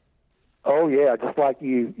 Oh, yeah. Just like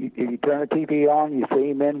if you turn the TV on, you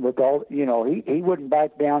see him in with all, he wouldn't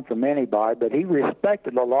back down from anybody, but he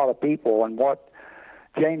respected a lot of people. And what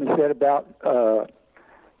Jamie said about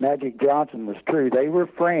Magic Johnson was true. They were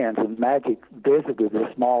friends, and Magic visited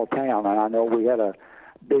a small town, and I know we had a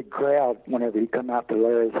big crowd whenever he come out to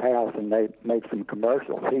Larry's house, and they made some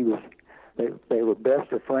commercials. They were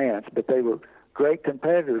best of friends, but they were great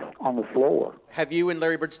competitors on the floor. Have you and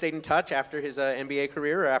Larry Bird stayed in touch after his NBA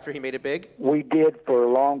career, or after he made it big? We did for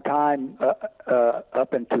a long time,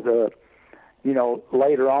 up into the,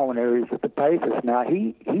 later on when he was at the Pacers. Now,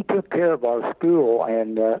 he took care of our school,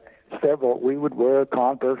 and we would wear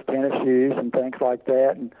Converse tennis shoes and things like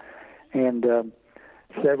that, and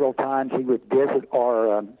several times he would visit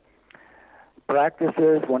our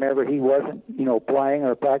practices whenever he wasn't, playing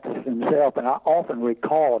or practicing himself. And I often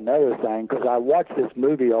recall another thing, because I watched this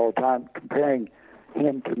movie all the time comparing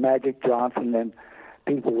him to Magic Johnson, and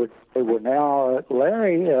people would say, well, now,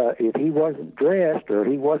 Larry, if he wasn't dressed or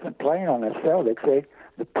he wasn't playing on the Celtics,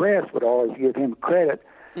 the press would always give him credit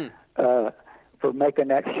for making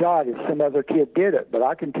that shot if some other kid did it. But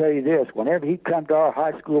I can tell you this, whenever he'd come to our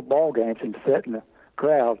high school ball games and sit in the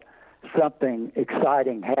crowd, something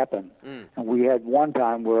exciting happened. And we had one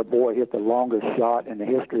time where a boy hit the longest shot in the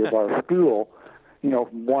history of our school,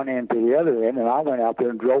 from one end to the other end, and I went out there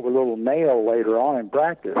and drove a little nail later on in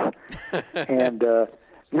practice. And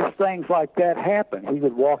just things like that happen. He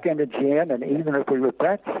would walk into gym, and even if we were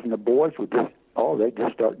practicing, the boys would they'd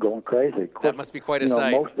just start going crazy. Of course, that must be quite a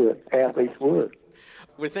sight. Most of the athletes would.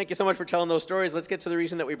 Well, thank you so much for telling those stories. Let's get to the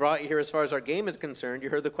reason that we brought you here as far as our game is concerned. You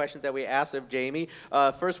heard the questions that we asked of Jamie.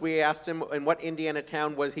 First, we asked him, in what Indiana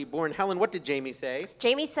town was he born? Helen, what did Jamie say?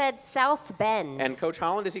 Jamie said South Bend. And Coach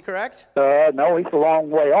Holland, is he correct? No, he's a long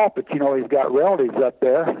way off, but, he's got relatives up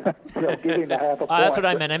there. They'll give him a half a point. That's what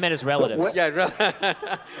I meant. I meant his relatives. Yeah.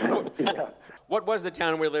 What was the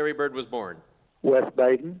town where Larry Bird was born? West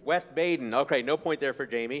Baden. West Baden. Okay, no point there for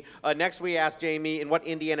Jamie. Next, we asked Jamie, in what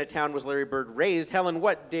Indiana town was Larry Bird raised? Helen,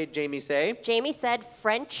 what did Jamie say? Jamie said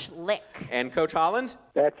French Lick. And Coach Holland?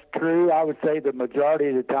 That's true. I would say the majority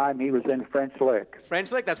of the time he was in French Lick.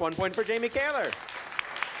 French Lick. That's 1 point for Jamie Kaler.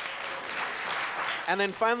 And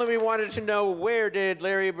then finally, we wanted to know, where did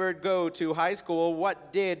Larry Bird go to high school?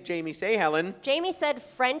 What did Jamie say, Helen? Jamie said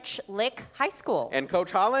French Lick High School. And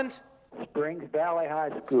Coach Holland? Springs Valley High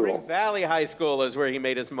School. Springs Valley High School is where he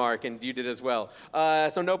made his mark, and you did as well.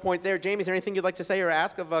 So no point there. Jamie, is there anything you'd like to say or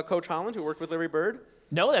ask of Coach Holland, who worked with Larry Bird?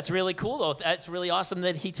 No, that's really cool, though. That's really awesome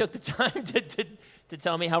that he took the time to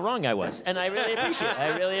tell me how wrong I was. And I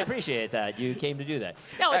really appreciate that. You came to do that.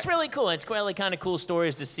 No, it's really cool. It's really kind of cool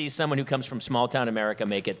stories to see someone who comes from small-town America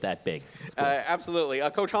make it that big. Cool. Absolutely.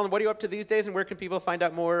 Coach Holland, what are you up to these days, and where can people find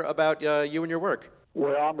out more about you and your work?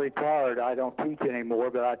 Well, I'm retired. I don't teach anymore,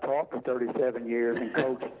 but I taught for 37 years and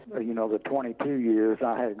coached, the 22 years.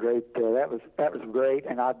 I had a great, that was great,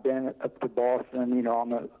 and I've been up to Boston.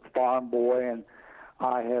 I'm a farm boy, and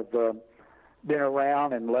I have been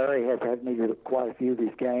around, and Larry has had me to quite a few of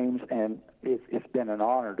these games, and it's been an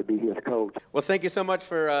honor to be his coach. Well, thank you so much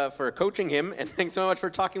for coaching him, and thanks so much for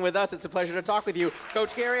talking with us. It's a pleasure to talk with you,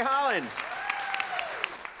 Coach Gary Holland.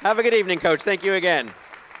 Have a good evening, Coach. Thank you again.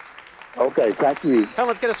 Okay, thank you. Helen,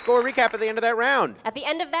 let's get a score recap at the end of that round. At the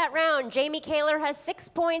end of that round, Jamie Kaler has 6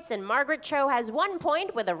 points and Margaret Cho has 1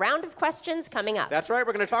 point, with a round of questions coming up. That's right.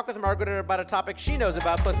 We're going to talk with Margaret about a topic she knows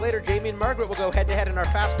about. Plus later, Jamie and Margaret will go head-to-head in our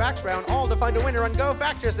Fast Facts round, all to find a winner on Go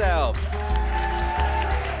Fact Yourself.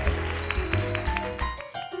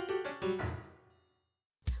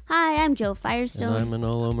 Hi, I'm Joe Firestone. And I'm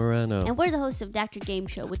Manolo Moreno. And we're the hosts of Dr. Game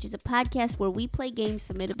Show, which is a podcast where we play games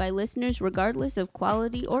submitted by listeners regardless of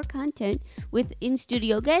quality or content, with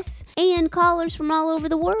in-studio guests and callers from all over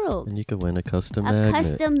the world. And you can win a custom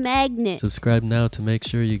magnet. Subscribe now to make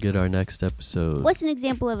sure you get our next episode. What's an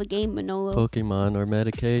example of a game, Manolo? Pokemon or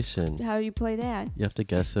medication. How do you play that? You have to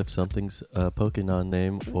guess if something's a Pokemon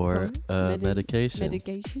name or medication.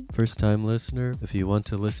 First-time listener, if you want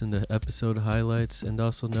to listen to episode highlights and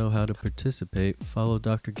also know how to participate, follow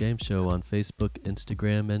Dr. Game Show on Facebook,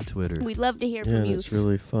 Instagram, and Twitter. We'd love to hear from you. Yeah, it's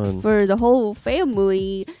really fun. For the whole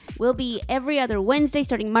family. We'll be every other Wednesday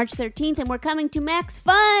starting March 13th, and we're coming to Max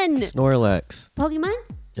Fun. Snorlax. Pokemon?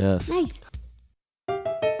 Yes. Nice.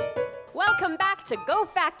 Welcome back to Go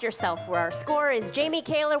Fact Yourself, where our score is Jamie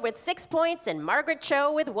Kaler with 6 points and Margaret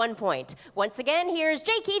Cho with 1 point. Once again, here's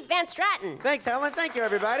J. Keith Van Stratten. Thanks, Helen. Thank you,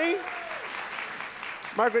 everybody.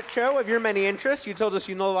 Margaret Cho, of your many interests, you told us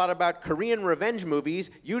you know a lot about Korean revenge movies,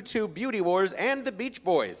 YouTube Beauty Wars, and the Beach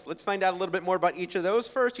Boys. Let's find out a little bit more about each of those.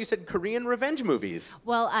 First, you said Korean revenge movies.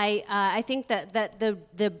 Well, I think that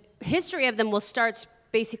the history of them will start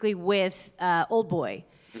basically with Old Boy.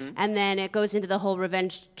 Mm-hmm. And then it goes into the whole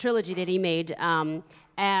revenge trilogy that he made.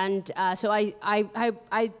 So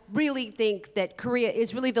I really think that Korea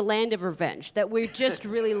is really the land of revenge, that we just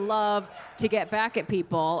really love to get back at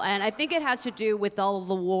people. And I think it has to do with all of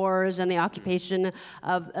the wars and the occupation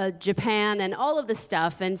of Japan and all of the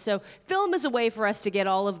stuff. And so film is a way for us to get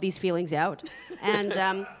all of these feelings out.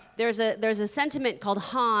 And there's a sentiment called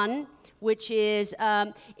Han, which is,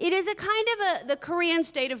 it is a kind of the Korean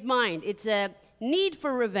state of mind. It's a need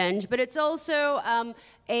for revenge, but it's also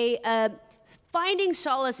a finding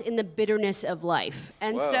solace in the bitterness of life.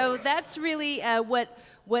 And so that's really what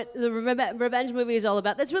the revenge movie is all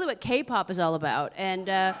about. That's really what K-pop is all about, and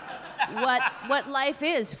what life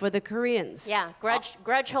is for the Koreans. Yeah,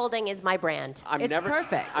 grudge holding is my brand. It's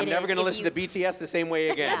perfect. I'm never going to listen to BTS the same way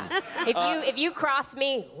again. Yeah. If you cross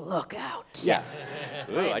me, look out. Yes.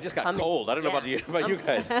 Ooh, I just got cold. I don't know about you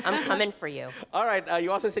guys. I'm coming for you. All right.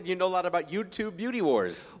 You also said you know a lot about YouTube Beauty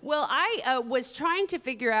Wars. Well, I was trying to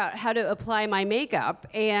figure out how to apply my makeup,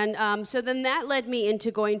 and so then that led me into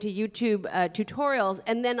going to YouTube tutorials,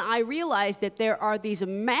 and then I realized that there are these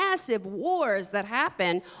massive wars that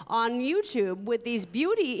happen on YouTube with these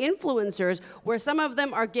beauty influencers, where some of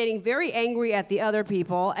them are getting very angry at the other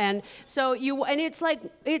people, and so it's like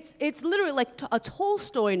it's literally like a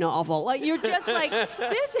Tolstoy novel. Like, you're just like,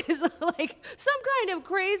 this is like some kind of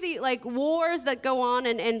crazy like wars that go on,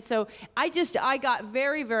 and so I got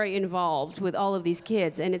very, very involved with all of these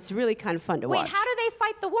kids, and it's really kind of fun to watch. Wait, how do they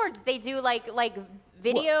fight the wars? They do like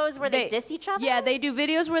videos where they diss each other? Yeah, they do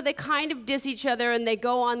videos where they kind of diss each other, and they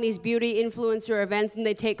go on these beauty influencer events, and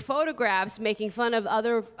they take photographs making fun of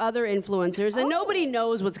other influencers, and nobody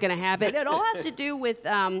knows what's going to happen. It all has to do with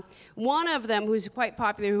one of them who's quite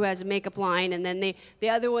popular, who has a makeup line, and then the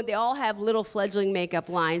other one, they all have little fledgling makeup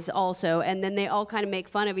lines also, and then they all kind of make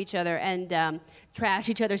fun of each other and trash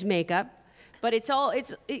each other's makeup. But it's all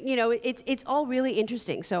really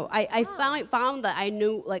interesting. So I found that I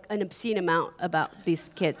knew like an obscene amount about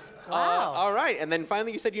these kids. Wow. All right. And then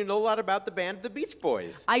finally you said you know a lot about the band The Beach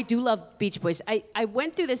Boys. I do love Beach Boys. I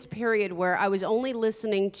went through this period where I was only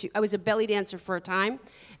I was a belly dancer for a time,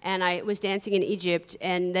 and I was dancing in Egypt,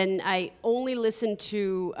 and then I only listened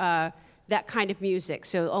to that kind of music.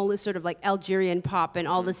 So all this sort of like Algerian pop and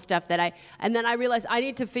all this stuff and then I realized I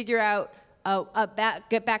need to figure out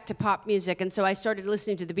get back to pop music, and so I started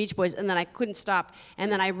listening to the Beach Boys, and then I couldn't stop,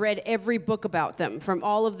 and then I read every book about them from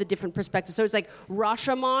all of the different perspectives. So it's like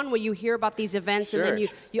Rashomon, where you hear about these events, and then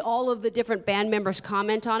you all of the different band members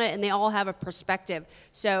comment on it, and they all have a perspective.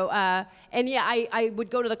 So I would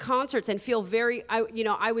go to the concerts and feel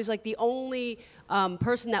I was like the only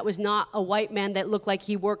person that was not a white man that looked like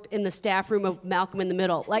he worked in the staff room of Malcolm in the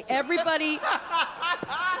Middle. Like everybody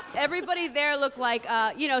there looked like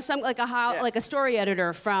like a story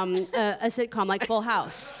editor from a sitcom like Full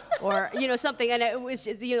House, or something. And it was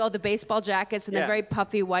just, the baseball jackets and the very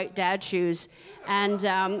puffy white dad shoes. And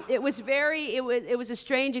it was a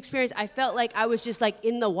strange experience. I felt like I was just like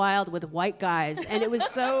in the wild with white guys, and it was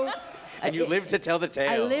so. And you lived to tell the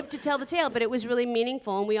tale. I lived to tell the tale, but it was really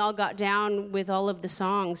meaningful, and we all got down with all of the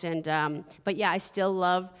songs. And but yeah, I still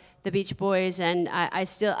love the Beach Boys, and I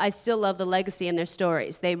still love the legacy and their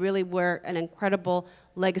stories. They really were an incredible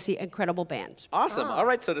legacy, incredible band. Awesome. All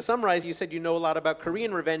right, so to summarize, you said you know a lot about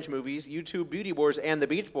Korean revenge movies, YouTube Beauty Wars, and the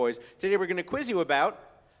Beach Boys. Today we're going to quiz you about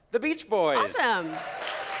the Beach Boys. Awesome.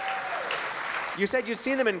 You said you'd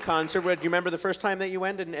seen them in concert. Do you remember the first time that you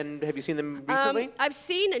went, and have you seen them recently? I've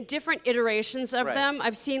seen different iterations of them.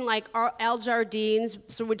 I've seen like Al Jardines,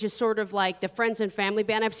 which is sort of like the Friends and Family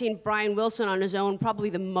band. I've seen Brian Wilson on his own probably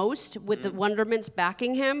the most, with the Wonderments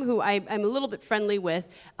backing him, who I'm a little bit friendly with.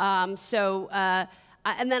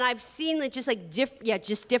 And then I've seen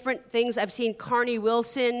just different things. I've seen Carney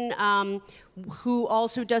Wilson, who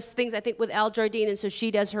also does things, I think, with Al Jardine, and so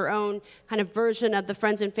she does her own kind of version of the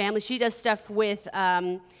Friends and Family. She does stuff with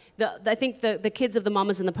I think the kids of the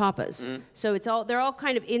Mamas and the Papas. So they're all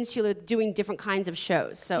kind of insular, doing different kinds of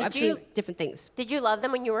shows. So I've seen different things. Did you love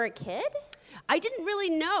them when you were a kid? I didn't really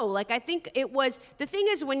know. Like, I think it was, the thing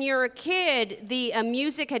is, when you're a kid, the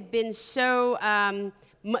music had been so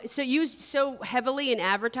used so heavily in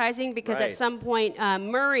advertising, because at some point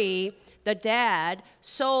Murray, the dad,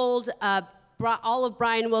 sold all of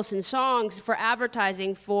Brian Wilson's songs for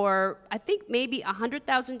advertising for, I think, maybe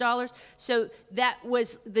 $100,000. So that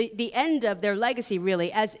was the end of their legacy,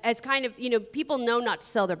 really, as kind of, people know not to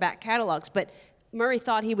sell their back catalogs, but Murray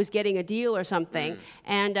thought he was getting a deal or something.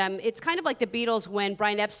 And it's kind of like the Beatles when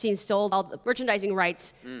Brian Epstein stole all the merchandising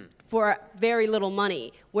rights for very little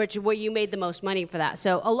money, where you made the most money for that.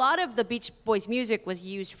 So a lot of the Beach Boys music was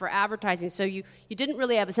used for advertising, so you didn't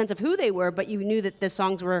really have a sense of who they were, but you knew that the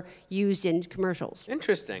songs were used in commercials.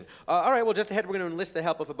 Interesting. All right, well, just ahead, we're going to enlist the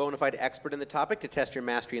help of a bona fide expert in the topic to test your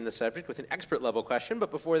mastery in the subject with an expert-level question. But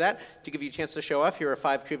before that, to give you a chance to show off, here are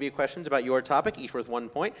 5 trivia questions about your topic, each worth 1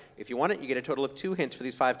 point. If you want it, you get a total of 2 hints for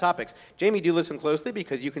these 5 topics. Jamie, do listen closely,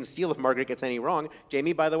 because you can steal if Margaret gets any wrong.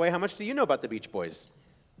 Jamie, by the way, how much do you know about the Beach Boys?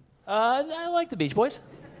 I like the Beach Boys.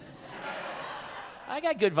 I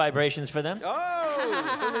got good vibrations for them.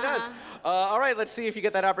 Oh, certainly does. All right, let's see if you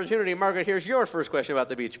get that opportunity. Margaret, here's your first question about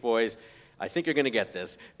the Beach Boys. I think you're going to get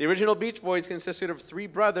this. The original Beach Boys consisted of 3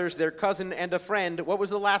 brothers, their cousin, and a friend. What was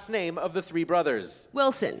the last name of the 3 brothers?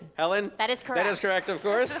 Wilson. Helen? That is correct. That is correct, of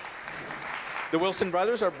course. The Wilson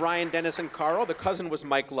brothers are Brian, Dennis, and Carl. The cousin was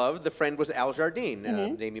Mike Love. The friend was Al Jardine,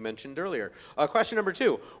 name you mentioned earlier. Question number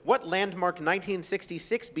 2. What landmark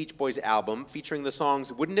 1966 Beach Boys album featuring the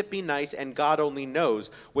songs Wouldn't It Be Nice and God Only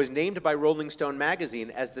Knows was named by Rolling Stone magazine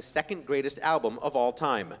as the second greatest album of all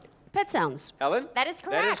time? Pet Sounds. Helen? That is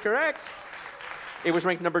correct. That is correct. It was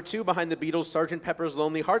ranked number 2 behind the Beatles' Sgt. Pepper's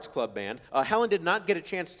Lonely Hearts Club Band. Helen did not get a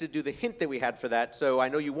chance to do the hint that we had for that, so I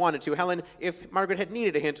know you wanted to. Helen, if Margaret had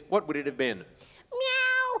needed a hint, what would it have been?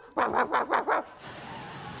 Meow.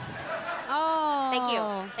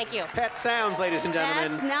 Oh. Thank you. Pet Sounds, ladies and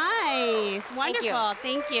gentlemen. That's nice. Wonderful.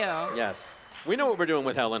 Thank you. Yes. We know what we're doing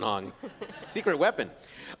with Helen Hong. Secret weapon.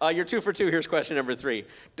 You're 2 for 2. Here's question number 3.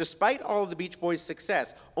 Despite all of the Beach Boys'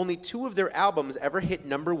 success, only 2 of their albums ever hit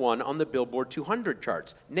number 1 on the Billboard 200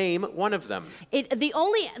 charts. Name one of them. The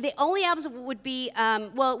only albums would be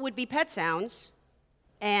would be Pet Sounds,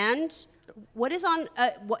 and what is on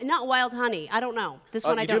not Wild Honey. I don't know. This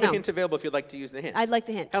one I don't know. You do have a hint available if you'd like to use the hint. I'd like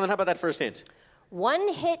the hint. Helen, how about that first hint?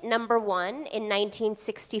 1 hit number 1 in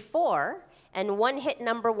 1964, and 1 hit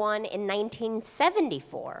number 1 in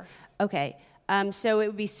 1974. Okay. So it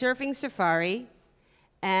would be Surfing Safari,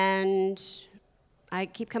 and I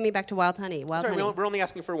keep coming back to Wild Honey. Sorry, we're only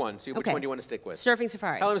asking for 1, so which one do you want to stick with? Surfing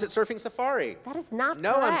Safari. Helen, is it Surfing Safari? That is not correct.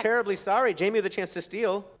 No, I'm terribly sorry. Jamie with a chance to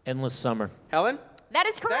steal. Endless Summer. Helen? That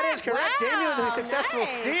is correct. That is correct. Wow, Jamie with a successful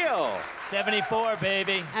steal. 74,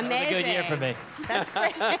 baby. Amazing. That was a good year for me. That's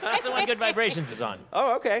great. That's the one Good Vibrations is on.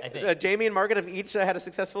 Oh, okay. I think. Jamie and Margaret have each had a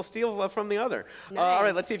successful steal from the other. Nice. All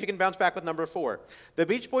right, let's see if you can bounce back with number 4. The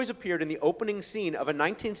Beach Boys appeared in the opening scene of a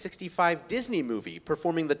 1965 Disney movie,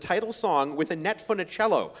 performing the title song with Annette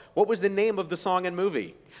Funicello. What was the name of the song and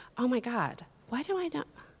movie? Oh, my God. Why do I not?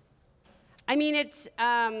 I mean, it's...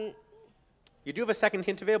 You do have a second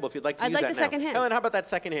hint available if you'd like to use that now. I'd like the second hint. Helen, how about that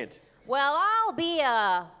second hint? Well, I'll be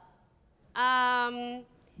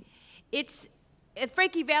it's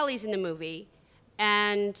Frankie Valli's in the movie,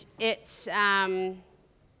 and it's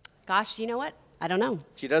gosh, you know what? I don't know.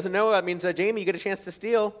 She doesn't know. That means Jamie, you get a chance to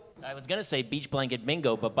steal. I was going to say Beach Blanket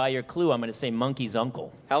Bingo, but by your clue, I'm going to say Monkey's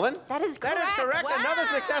Uncle. Helen? That is correct. That is correct. Wow. Another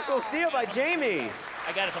successful steal by Jamie.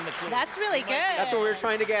 I got it from the clue. That's really good. That's what we were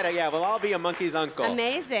trying to get at. Yeah, well, I'll be a Monkey's uncle.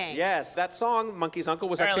 Amazing. Yes, that song, Monkey's Uncle,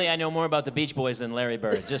 was Apparently, actually... I know more about the Beach Boys than Larry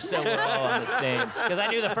Bird, just so we're all on the same. Because I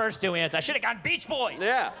knew the first 2 answers. I should have gone Beach Boys.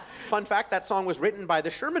 Yeah. Fun fact, that song was written by the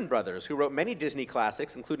Sherman Brothers, who wrote many Disney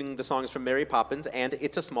classics, including the songs from Mary Poppins and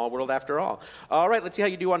It's a Small World After All. All right, let's see how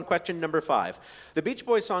you do on question number 5. The Beach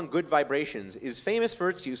Boys song Good Vibrations is famous for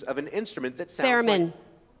its use of an instrument that sounds Theremin. like...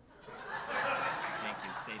 Thank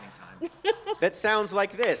you, saving time. That sounds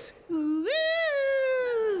like this.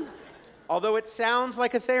 Although it sounds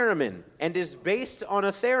like a theremin and is based on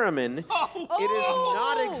a theremin, it is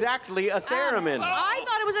not exactly a theremin. I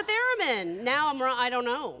thought it was a theremin. Now I'm wrong. I don't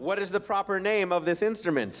know. What is the proper name of this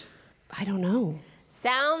instrument? I don't know.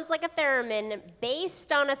 Sounds like a theremin.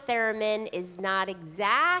 Based on a theremin is not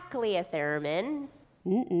exactly a theremin.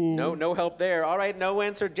 No help there. All right, no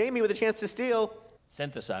answer. Jamie with a chance to steal.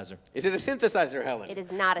 Synthesizer. Is it a synthesizer, Helen? It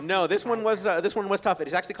is not a synthesizer. No, this one was tough. It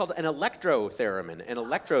is actually called an electrotheremin. An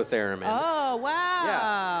electrotheremin. Oh, wow.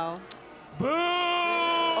 Yeah. Boo!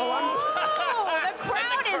 The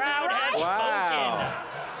crowd is right. Wow.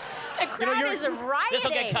 The crowd is rioting. This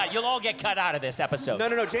will get cut. You'll all get cut out of this episode.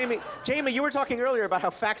 No, Jamie, you were talking earlier about how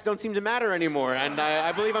facts don't seem to matter anymore, and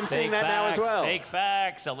I believe I'm seeing that now as well. Fake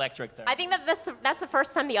facts, electric theremin. I think that's the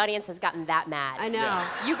first time the audience has gotten that mad. I know.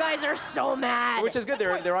 Yeah. You guys are so mad. Which is good.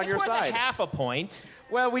 They're on your side. It's worth half a point.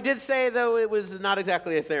 Well, we did say, though, it was not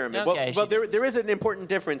exactly a theremin. Okay, well, there is an important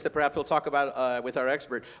difference that perhaps we'll talk about with our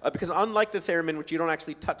expert. Because unlike the theremin, which you don't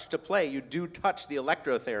actually touch to play, you do touch the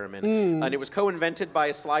electrotheremin. And it was co-invented by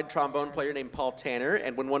a slide trombone player named Paul Tanner.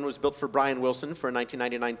 And when one was built for Brian Wilson for a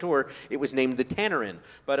 1999 tour, it was named the Tannerin.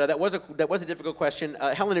 But that was a difficult question.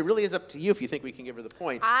 Helen, it really is up to you if you think we can give her the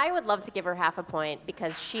point. I would love to give her half a point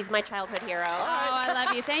because she's my childhood hero. Oh, I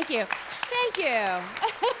love you. Thank you. Thank you.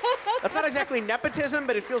 That's not exactly nepotism,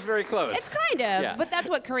 but it feels very close. It's kind of, Yeah. but that's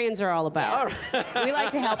what Koreans are all about. We like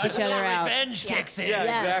to help each other out. Revenge kicks in. Yeah,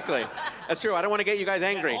 Yes. exactly. That's true. I don't want to get you guys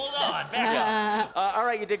angry. Hold on, back up. All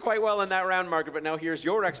right, you did quite well in that round, Margaret, but now here's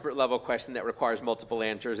your expert level question that requires multiple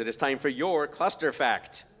answers. It is time for your cluster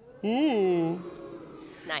fact. Nice.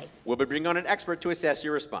 We'll be bringing on an expert to assess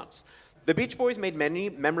your response. The Beach Boys made many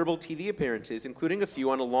memorable TV appearances, including a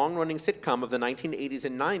few on a long-running sitcom of the 1980s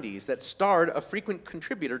and 90s that starred a frequent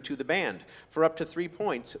contributor to the band. For up to 3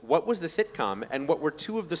 points, what was the sitcom, and what were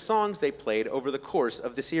two of the songs they played over the course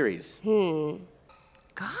of the series?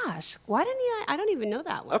 Gosh, why didn't you? I don't even know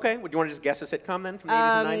that one. Okay, would you want to just guess a sitcom then from the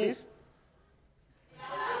 80s and 90s?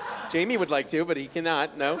 Jamie would like to, but he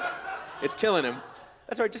cannot. No, it's killing him.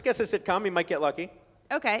 That's all right, just guess a sitcom. You might get lucky.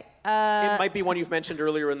 Okay. It might be one you've mentioned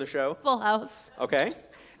earlier in the show. Full House. Okay.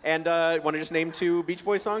 And want to just name two Beach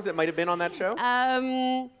Boys songs that might have been on that show? I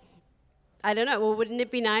don't know. Well, wouldn't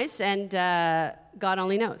it be nice? And God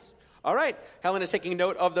only knows. All right. Helen is taking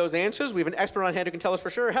note of those answers. We have an expert on hand who can tell us for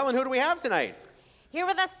sure. Helen, who do we have tonight? Here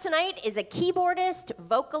with us tonight is a keyboardist,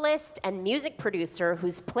 vocalist, and music producer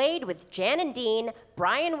who's played with Jan and Dean,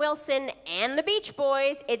 Brian Wilson, and the Beach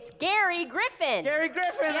Boys. It's Gary Griffin. Gary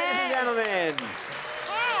Griffin, ladies and gentlemen.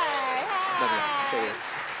 Hey.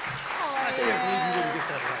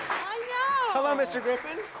 I know. Hello, Mr.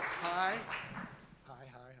 Griffin. Hi,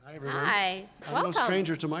 everyone. Hi. I'm Welcome. no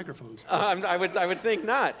stranger to microphones. I would think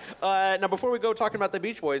not. Now, before we go talking about the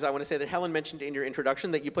Beach Boys, I want to say that Helen mentioned in your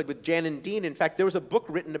introduction that you played with Jan and Dean. In fact, there was a book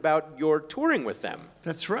written about your touring with them.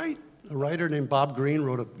 That's right. A writer named Bob Green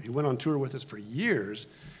he went on tour with us for years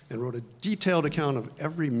and wrote a detailed account of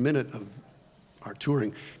every minute of our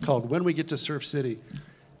touring called When We Get to Surf City.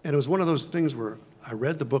 And it was one of those things where I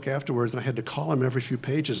read the book afterwards, and I had to call him every few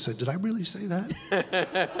pages and said, did I really say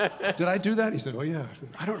that? Did I do that? He said, oh, yeah.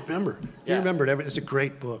 I don't remember. He remembered everything. It's a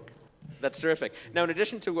great book. That's terrific. Now, in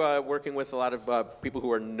addition to working with a lot of people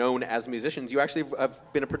who are known as musicians, you actually have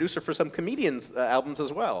been a producer for some comedians' albums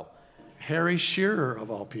as well. Harry Shearer, of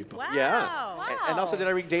all people. Wow. Yeah. Wow. And also, did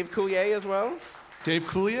I read Dave Coulier as well? Dave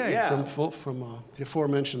Coulier Yeah. from the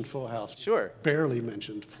aforementioned Full House. Sure. Barely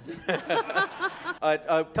mentioned.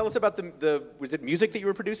 Tell us about was it music that you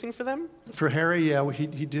were producing for them? For Harry, yeah, he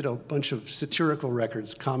did a bunch of satirical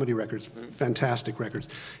records, comedy records, fantastic records.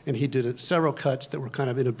 And he did several cuts that were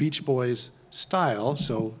kind of in a Beach Boys style,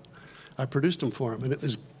 so I produced them for him. And it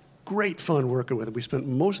was great fun working with him. We spent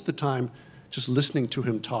most of the time just listening to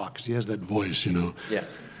him talk, because he has that voice, you know. Yeah.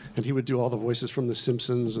 And he would do all the voices from The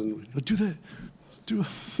Simpsons, and do that. Do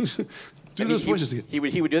those voices again. He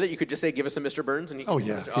would do that. You could just say, "Give us a Mr. Burns," and he. Oh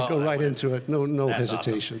yeah, he'd go right into it. No That's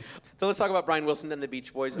hesitation. Awesome. So let's talk about Brian Wilson and the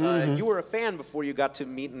Beach Boys. You were a fan before you got to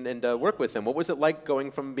meet and work with them. What was it like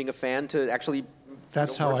going from being a fan to actually?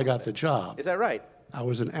 That's how I got the job. Is that right? I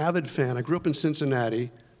was an avid fan. I grew up in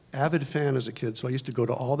Cincinnati. Avid fan as a kid, so I used to go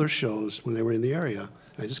to all their shows when they were in the area.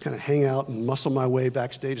 And I just kind of hang out and muscle my way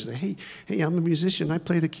backstage and say, hey, I'm a musician. I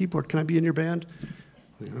play the keyboard. Can I be in your band?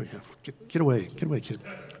 Oh, yeah. Get away, kid.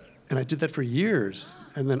 And I did that for years.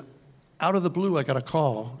 And then out of the blue, I got a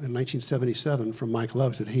call in 1977 from Mike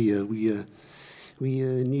Love. Said, hey, we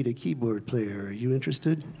need a keyboard player. Are you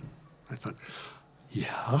interested? I thought,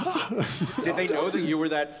 yeah. Did they know that you were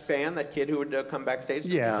that fan, that kid who would come backstage?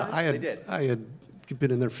 Yeah, They did. I had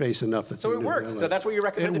been in their face enough that So it works. So that's what you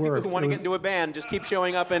recommend to people who want to get into a band. Just keep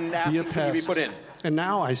showing up and asking to be put in. And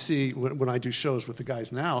now I see, when I do shows with the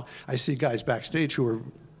guys now, I see guys backstage who are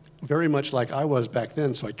very much like I was back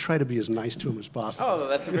then, so I try to be as nice to them as possible. Oh,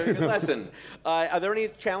 that's a very good lesson. Are there any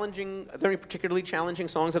particularly challenging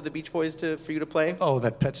songs of the Beach Boys for you to play? Oh,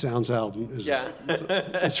 that Pet Sounds album is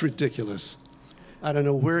it's ridiculous. I don't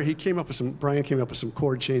know where Brian came up with some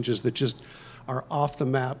chord changes that just are off the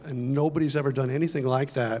map, and nobody's ever done anything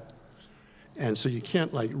like that. And so you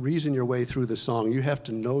can't reason your way through the song. You have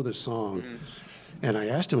to know the song. Mm-hmm. And I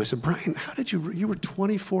asked him, I said, Brian, how did you were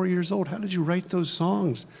 24 years old. How did you write those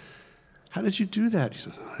songs? How did you do that? He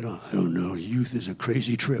said, I don't know. Youth is a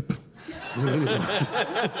crazy trip.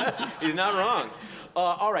 He's not wrong.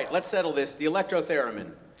 All right, let's settle this. The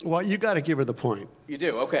electrotheremin. Well, you got to give her the point. You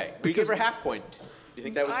do? Okay. You give her half point. You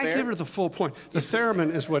think that was fair? I give her the full point. The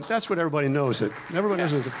theremin is that's what everybody knows. Everybody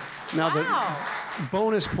knows it. Now, the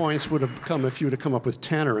bonus points would have come if you would have come up with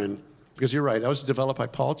Tannerin, because you're right. That was developed by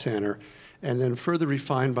Paul Tanner, and then further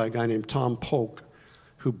refined by a guy named Tom Polk,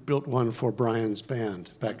 who built one for Brian's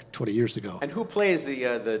band back 20 years ago. And who plays the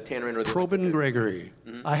Tannerin or the Probin Gregory.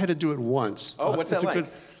 Mm-hmm. I had to do it once. Oh, what's that like?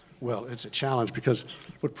 Well, it's a challenge, because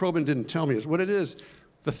what Probin didn't tell me is what it is.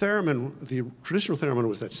 The theremin, the traditional theremin,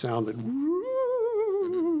 was that sound that,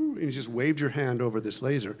 and you just waved your hand over this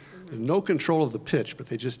laser. And no control of the pitch, but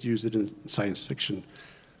they just used it in science fiction,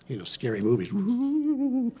 scary movies.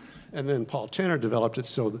 And then Paul Tanner developed it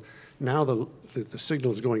so now the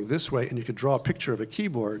signal is going this way, and you could draw a picture of a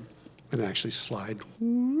keyboard and actually slide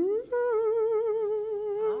and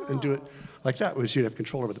do it like that, which you'd have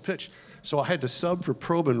control over the pitch. So I had to sub for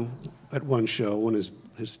Probin at one show when his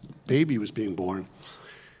baby was being born.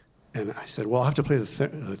 And I said, well, I'll have to play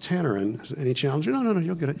the Tannerin. Is there any challenge? No,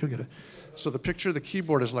 you'll get it. So the picture of the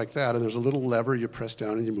keyboard is like that, and there's a little lever you press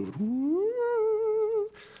down and you move it.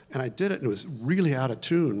 And I did it, and it was really out of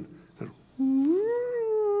tune.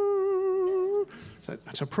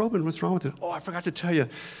 So Probin, what's wrong with it? Oh, I forgot to tell you.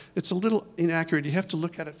 It's a little inaccurate. You have to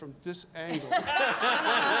look at it from this angle.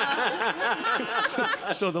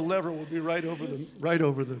 So the lever will be right over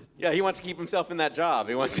the. Yeah, he wants to keep himself in that job.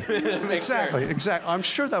 He wants to make Exactly. I'm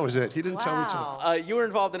sure that was it. He didn't tell me to. You were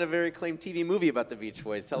involved in a very acclaimed TV movie about the Beach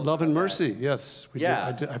Boys. Tell us Love about and Mercy, that. yes. We did.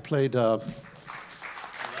 I played.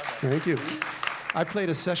 Thank you. I played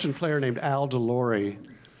a session player named Al DeLore.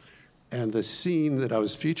 And the scene that I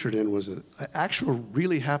was featured in was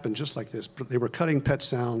really happened just like this. They were cutting Pet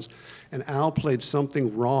Sounds, and Al played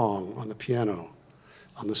something wrong on the piano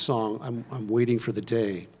on the song, I'm Waiting for the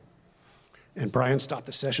Day. And Brian stopped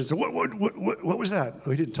the session and said, what was that?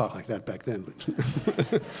 Oh, he didn't talk like that back then.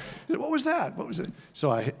 But what was that? What was it?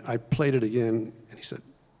 So I played it again, and he said,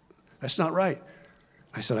 that's not right.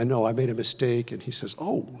 I said, I know, I made a mistake. And he says,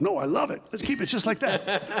 oh, no, I love it. Let's keep it just like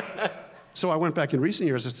that. So I went back in recent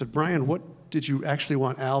years. I said, Brian, what did you actually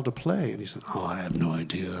want Al to play? And he said, oh, I have no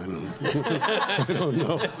idea. I don't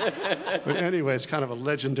know. But anyway, it's kind of a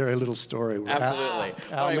legendary little story.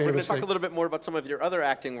 Absolutely. All right, we're going to talk a little bit more about some of your other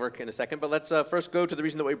acting work in a second. But let's first go to the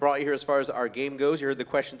reason that we brought you here as far as our game goes. You heard the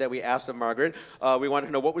question that we asked of Margaret. We wanted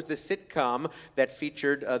to know, what was the sitcom that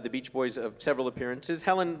featured the Beach Boys of several appearances?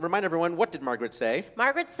 Helen, remind everyone, what did Margaret say?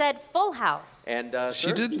 Margaret said Full House. And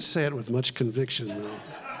she didn't say it with much conviction, though.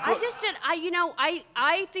 I just did.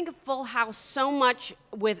 I think of Full House so much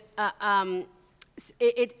with.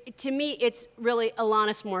 To me, it's really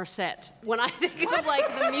Alanis Morissette when I think of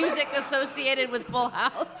the music associated with Full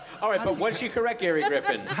House. All right, but was she correct, Gary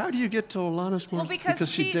Griffin? How do you get to Alanis Morissette? Well,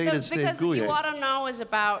 because she dated Dave Coulier. You ought to know is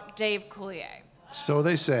about Dave Coulier. So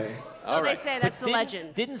they say. They say that's the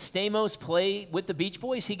legend. Didn't Stamos play with the Beach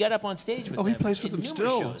Boys? He got up on stage with them. Oh, he plays with them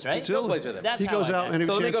still. Shows, right? Still plays with them. That's he goes out and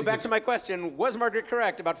so let me go back to my question. Was Margaret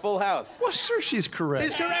correct about Full House? Well, sure, she's correct.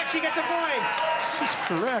 She's correct. She gets a point. She's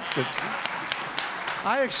correct, but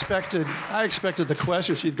I expected the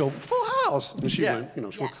question. She'd go Full House, and she went.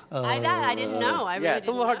 She went. I didn't know. It's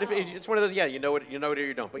a little hard to. It's one of those. Yeah, you know it or you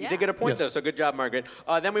don't. But you did get a point though. So good job, Margaret.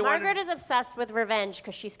 Margaret is obsessed with revenge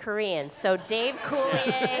because she's Korean. So Dave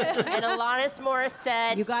Coulier and Alanis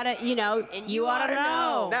Morissette. You gotta, you ought to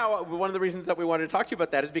know. Now, one of the reasons that we wanted to talk to you about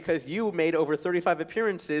that is because you made over 35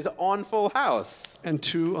 appearances on Full House and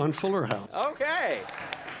 2 on Fuller House. Okay.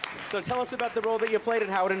 So tell us about the role that you played and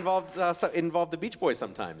how it involved the Beach Boys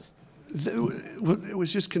sometimes. It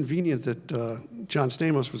was just convenient that John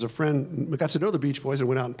Stamos was a friend. We got to know the Beach Boys and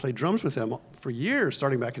went out and played drums with them for years,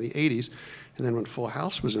 starting back in the 80s. And then when Full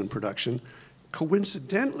House was in production,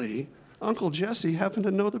 coincidentally, Uncle Jesse happened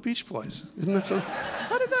to know the Beach Boys. Isn't that so?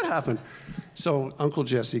 How did that happen? So Uncle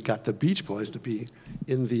Jesse got the Beach Boys to be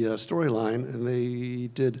in the storyline, and they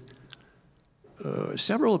did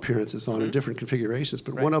several appearances on in different configurations,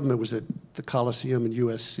 but one of them it was at the Coliseum in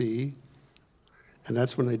USC, and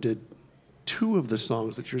that's when they did 2 of the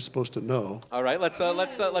songs that you're supposed to know. All right, let's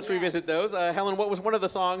revisit those. Helen, what was one of the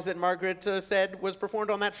songs that Margaret said was performed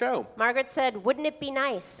on that show? Margaret said, "Wouldn't it be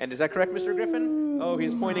nice?" And is that correct, Mr. Griffin? Oh,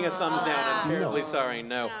 he's pointing a thumbs down. I'm terribly sorry.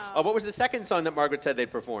 No. What was the second song that Margaret said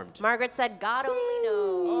they'd performed? Margaret said, "God only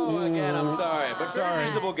knows." Oh, again, I'm sorry, but very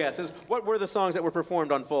reasonable guesses. What were the songs that were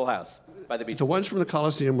performed on Full House by the Beach Boys? The ones from the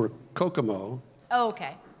Coliseum were Kokomo Oh,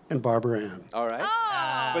 okay. and Barbara Ann. All right.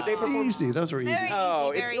 But they performed... Easy, those were easy.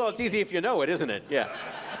 It's easy if you know it, isn't it? Yeah.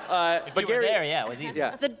 But Gary, there, yeah, it was easy.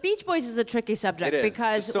 Yeah. The Beach Boys is a tricky subject It is.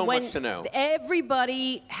 because There's so when much to know.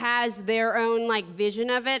 everybody has their own vision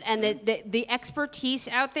of it, and the expertise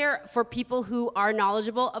out there for people who are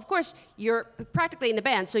knowledgeable. Of course, you're practically in the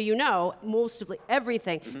band, so you know most of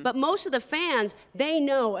everything. But most of the fans, they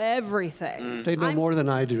know everything. They know more than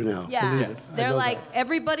I do now. Yeah, Believe it. they're I know that.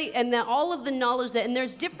 everybody, and all of the knowledge and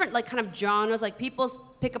there's different kind of genres. People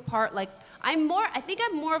pick apart. I think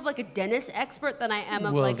I'm more of a Dennis expert than I am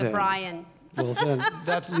of a Brian. Well, then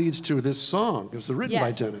that leads to this song. It was written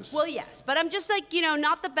by Dennis. Well, yes, but I'm just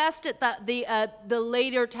not the best at the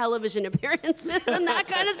later television appearances and that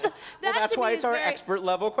kind of stuff. Well, that's why it's our expert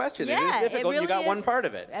level question. Yeah, it is difficult. really you got one part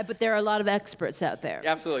of it. But there are a lot of experts out there.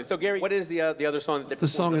 Absolutely. So, Gary, what is the other song that they performed? The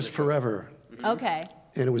song is show? Forever. Okay.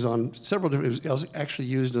 And it was on several different. It was actually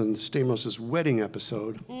used in Stamos' wedding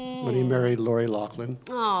episode when he married Lori Loughlin.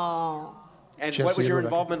 Oh. And Jesse what was your and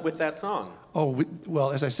Rebecca. involvement with that song? Oh,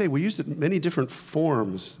 well, as I say, we used it in many different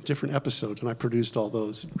forms, different episodes, and I produced all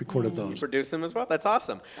those, recorded those. You produced them as well? That's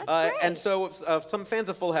awesome. That's great. And so some fans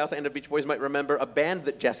of Full House and of Beach Boys might remember a band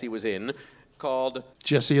that Jesse was in called...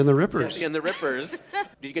 Jesse and the Rippers. Jesse and the Rippers.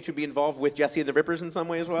 Did you get to be involved with Jesse and the Rippers in some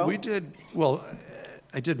way as well? We did, well...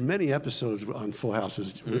 I did many episodes on Full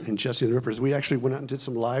Houses in Jesse and the Rippers. We actually went out and did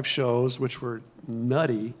some live shows, which were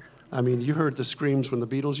nutty. I mean, you heard the screams when the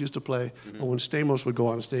Beatles used to play, or when Stamos would go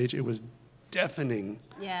on stage. It was deafening.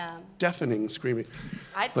 Yeah. Deafening screaming.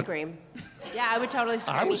 I'd scream. Yeah, I would totally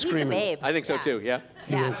scream. I was He's screaming. a babe. I think so too, yeah.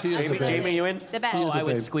 He is the babe. Jamie, you in? The best. Oh, I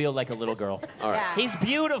would babe. squeal like a little girl. All right. Yeah. He's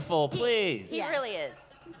beautiful, please. He really is.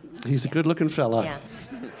 He's a good-looking fella. Yeah.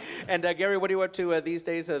 And Gary, what are you up to these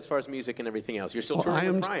days as far as music and everything else? You're still Well, touring I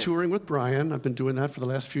am with Brian. touring with Brian. I've been doing that for the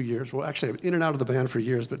last few years. Well, actually, I'm in and out of the band for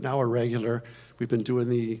years, but now we're regular. We've been doing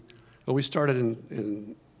we started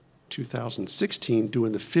in 2016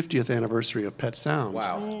 doing the 50th anniversary of Pet Sounds.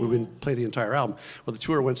 Wow. We've been playing the entire album. Well, the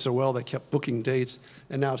tour went so well, they kept booking dates,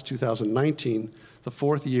 and now it's 2019, the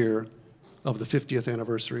 4th year of the 50th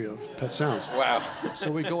anniversary of Pet Sounds. Wow.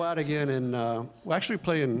 So we go out again and we'll actually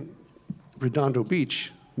play in Redondo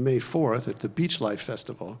Beach May 4th at the Beach Life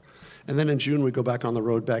Festival. And then in June we go back on the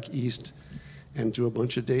road back east and do a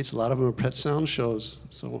bunch of dates. A lot of them are Pet Sound shows.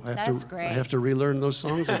 So I have to relearn those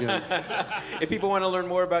songs again. If people want to learn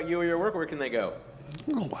more about you or your work, where can they go?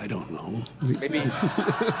 Oh, I don't know. Maybe.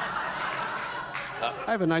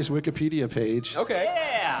 I have a nice Wikipedia page. Okay.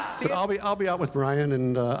 Yeah. But I'll be out with Brian,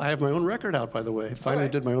 and I have my own record out, by the way. Finally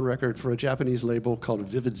did my own record for a Japanese label called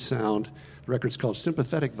Vivid Sound. The record's called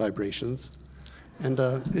Sympathetic Vibrations. And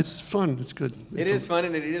it's fun. It's good. It is fun,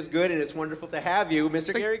 and it is good, and it's wonderful to have you,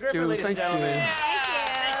 Mr. Gary Griffin, ladies and gentlemen. Thank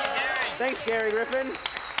you. Thanks, Gary Griffin.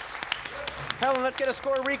 Helen, let's get a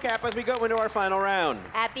score recap as we go into our final round.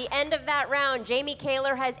 At the end of that round, Jamie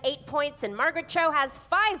Kaler has 8 points and Margaret Cho has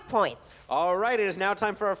 5 points. All right, it is now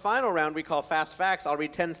time for our final round we call Fast Facts. I'll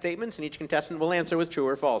read 10 statements, and each contestant will answer with true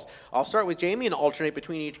or false. I'll start with Jamie and alternate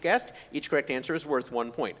between each guest. Each correct answer is worth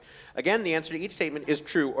 1 point. Again, the answer to each statement is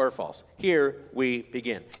true or false. Here we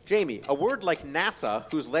begin. Jamie, a word like NASA,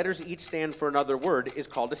 whose letters each stand for another word, is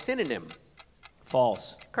called a synonym.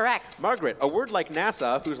 False. Correct. Margaret, a word like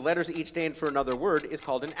NASA, whose letters each stand for another word, is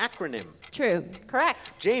called an acronym. True.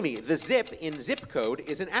 Correct. Jamie, the ZIP in zip code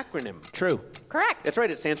is an acronym. True. Correct. That's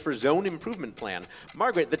right, it stands for Zone Improvement Plan.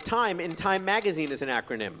 Margaret, the Time in Time Magazine is an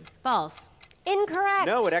acronym. False. Incorrect.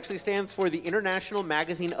 No, it actually stands for the International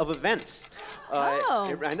Magazine of Events.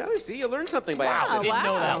 I know, see, you learned something by accident. I didn't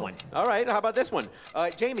know that one. All right, how about this one?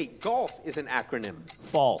 Jamie, golf is an acronym.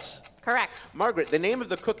 False. Correct. Margaret, the name of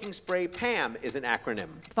the cooking spray Pam is an acronym.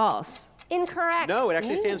 False. Incorrect. No, it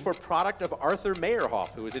actually stands for Product of Arthur Meyerhoff,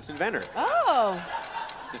 who was its inventor. Oh.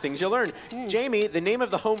 The things you learn. Jamie, the name of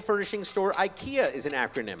the home furnishing store IKEA is an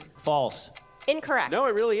acronym. False. Incorrect. No,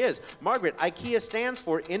 it really is. Margaret, IKEA stands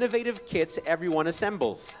for Innovative Kits Everyone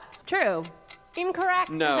Assembles. True. Incorrect.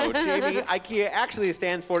 No, Jamie, IKEA actually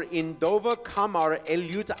stands for Indova Kamar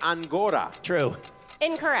Elut Angora. True.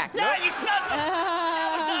 Incorrect. No, you stopped.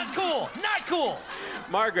 That was not cool. Not cool.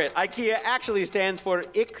 Margaret, IKEA actually stands for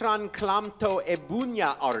Ikran Klamto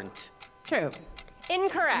Ebunya Arnt. True.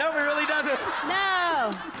 Incorrect. No, it really doesn't.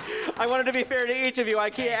 No. I wanted to be fair to each of you.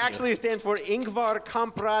 IKEA actually stands for Ingvar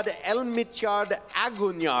Kamprad Elmitjard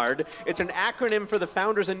Agunyard. It's an acronym for the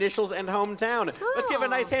founder's initials and hometown. Oh. Let's give a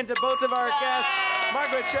nice hand to both of our guests,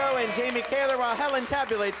 Margaret Cho and Jamie Kaler, while Helen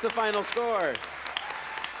tabulates the final score.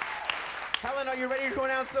 Helen, are you ready to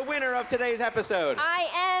announce the winner of today's episode? I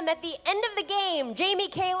am. At the end of the game, Jamie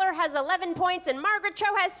Kaler has 11 points and Margaret Cho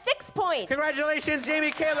has 6 points. Congratulations, Jamie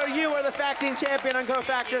Kaler. You are the facting champion on Go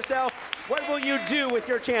Fact Yourself. What will you do with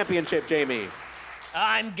your championship, Jamie?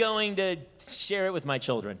 I'm going to share it with my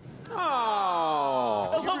children. Oh.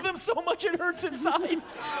 I love them so much it hurts inside.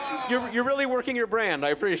 You're really working your brand. I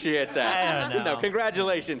appreciate that. I don't know. No,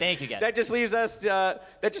 congratulations. Thank you, guys. That just leaves us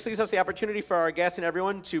the opportunity for our guests and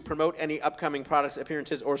everyone to promote any upcoming products,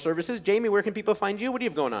 appearances, or services. Jamie, where can people find you? What do you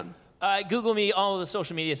have going on? Google me. All of the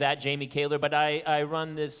social media is at Jamie Kaler, but I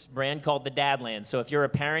run this brand called The Dadland. So if you're a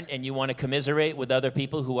parent and you want to commiserate with other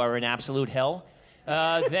people who are in absolute hell,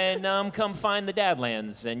 then come find the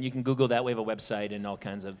Dadlands, and you can Google that. We have a website and all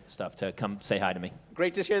kinds of stuff to come say hi to me.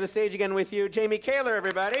 Great to share the stage again with you. Jamie Kaler,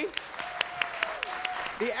 everybody.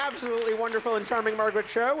 The absolutely wonderful and charming Margaret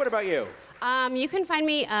Cho. What about you? You can find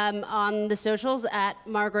me on the socials at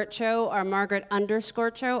Margaret Cho or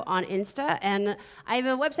Margaret_Cho on Insta. And I have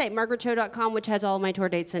a website, margaretcho.com, which has all my tour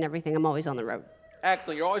dates and everything. I'm always on the road.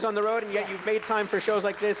 Excellent. You're always on the road, and yet you've made time for shows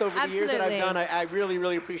like this over the years that I've done. I really,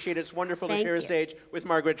 really appreciate it. It's wonderful to share a stage with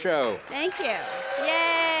Margaret Cho. Thank you.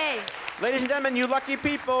 Yay! Ladies and gentlemen, you lucky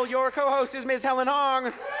people, your co-host is Ms. Helen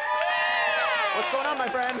Hong. What's going on, my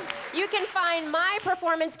friend? You can find my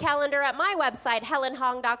performance calendar at my website,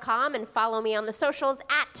 helenhong.com, and follow me on the socials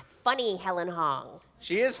at Funny Helen Hong.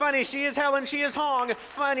 She is funny. She is Helen. She is Hong.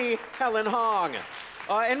 Funny Helen Hong.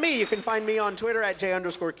 And me, you can find me on Twitter at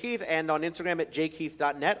J_Keith and on Instagram at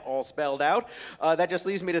jkeith.net, all spelled out. That just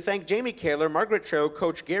leaves me to thank Jamie Kaler, Margaret Cho,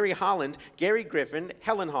 Coach Gary Holland, Gary Griffin,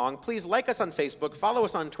 Helen Hong. Please like us on Facebook, follow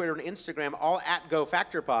us on Twitter and Instagram, all at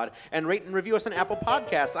GoFactorPod, and rate and review us on Apple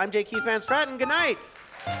Podcasts. I'm J. Keith Van Stratton. Good night.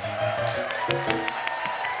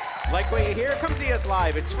 Like what you hear? Come see us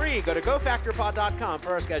live. It's free. Go to gofactorpod.com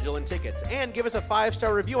for our schedule and tickets. And give us a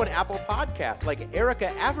 5-star review on Apple Podcasts like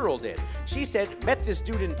Erica Averill did. She said, met this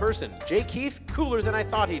dude in person. J. Keith, cooler than I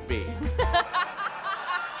thought he'd be.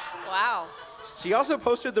 Wow. She also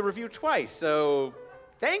posted the review twice, so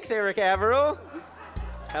thanks, Erica Averill.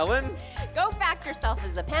 Helen? Go Fact Yourself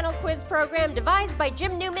is a panel quiz program devised by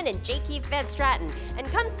Jim Newman and J. Keith Van Stratton and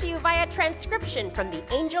comes to you via transcription from the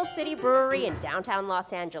Angel City Brewery in downtown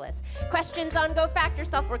Los Angeles. Questions on Go Fact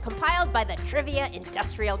Yourself were compiled by the Trivia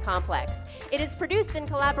Industrial Complex. It is produced in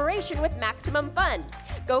collaboration with Maximum Fun.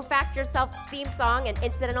 Go Fact Yourself's theme song and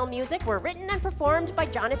incidental music were written and performed by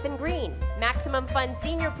Jonathan Green. Maximum Fun's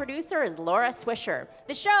senior producer is Laura Swisher.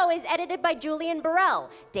 The show is edited by Julian Burrell.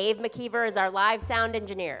 Dave McKeever is our live sound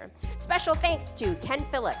engineer. Special thanks to Ken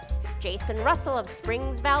Phillips, Jason Russell of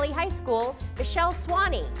Springs Valley High School, Michelle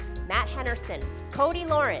Swanee, Matt Henderson, Cody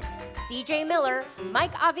Lawrence, CJ Miller,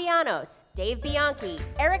 Mike Avianos, Dave Bianchi,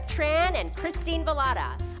 Eric Tran, and Christine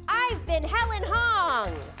Vallada. I've been Helen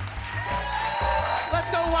Hong.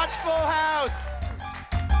 Let's go watch Full House.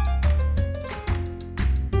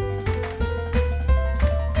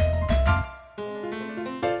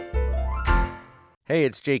 Hey,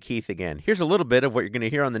 it's J. Keith again. Here's a little bit of what you're going to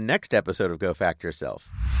hear on the next episode of Go Fact Yourself.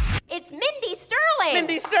 It's Mindy Sterling.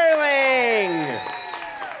 Mindy Sterling.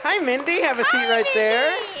 Hi, Mindy. Have a seat right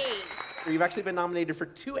there. You've actually been nominated for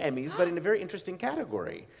 2 Emmys, but in a very interesting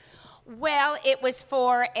category. Well, it was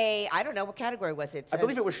for I don't know, what category was it? I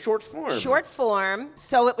believe it was short form. Short form.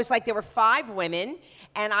 So it was like there were 5 women,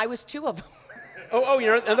 and I was 2 of them. Oh, in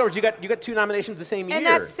other words, you got 2 nominations the same year. In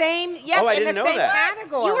that same, yes, I in didn't the know same that.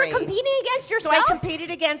 category. You were competing against yourself? So I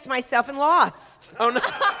competed against myself and lost. Oh, no.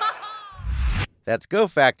 That's Go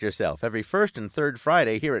Fact Yourself every first and third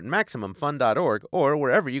Friday here at MaximumFun.org or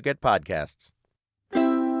wherever you get podcasts.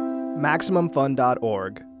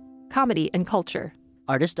 MaximumFun.org. Comedy and culture.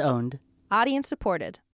 Artist owned. Audience supported.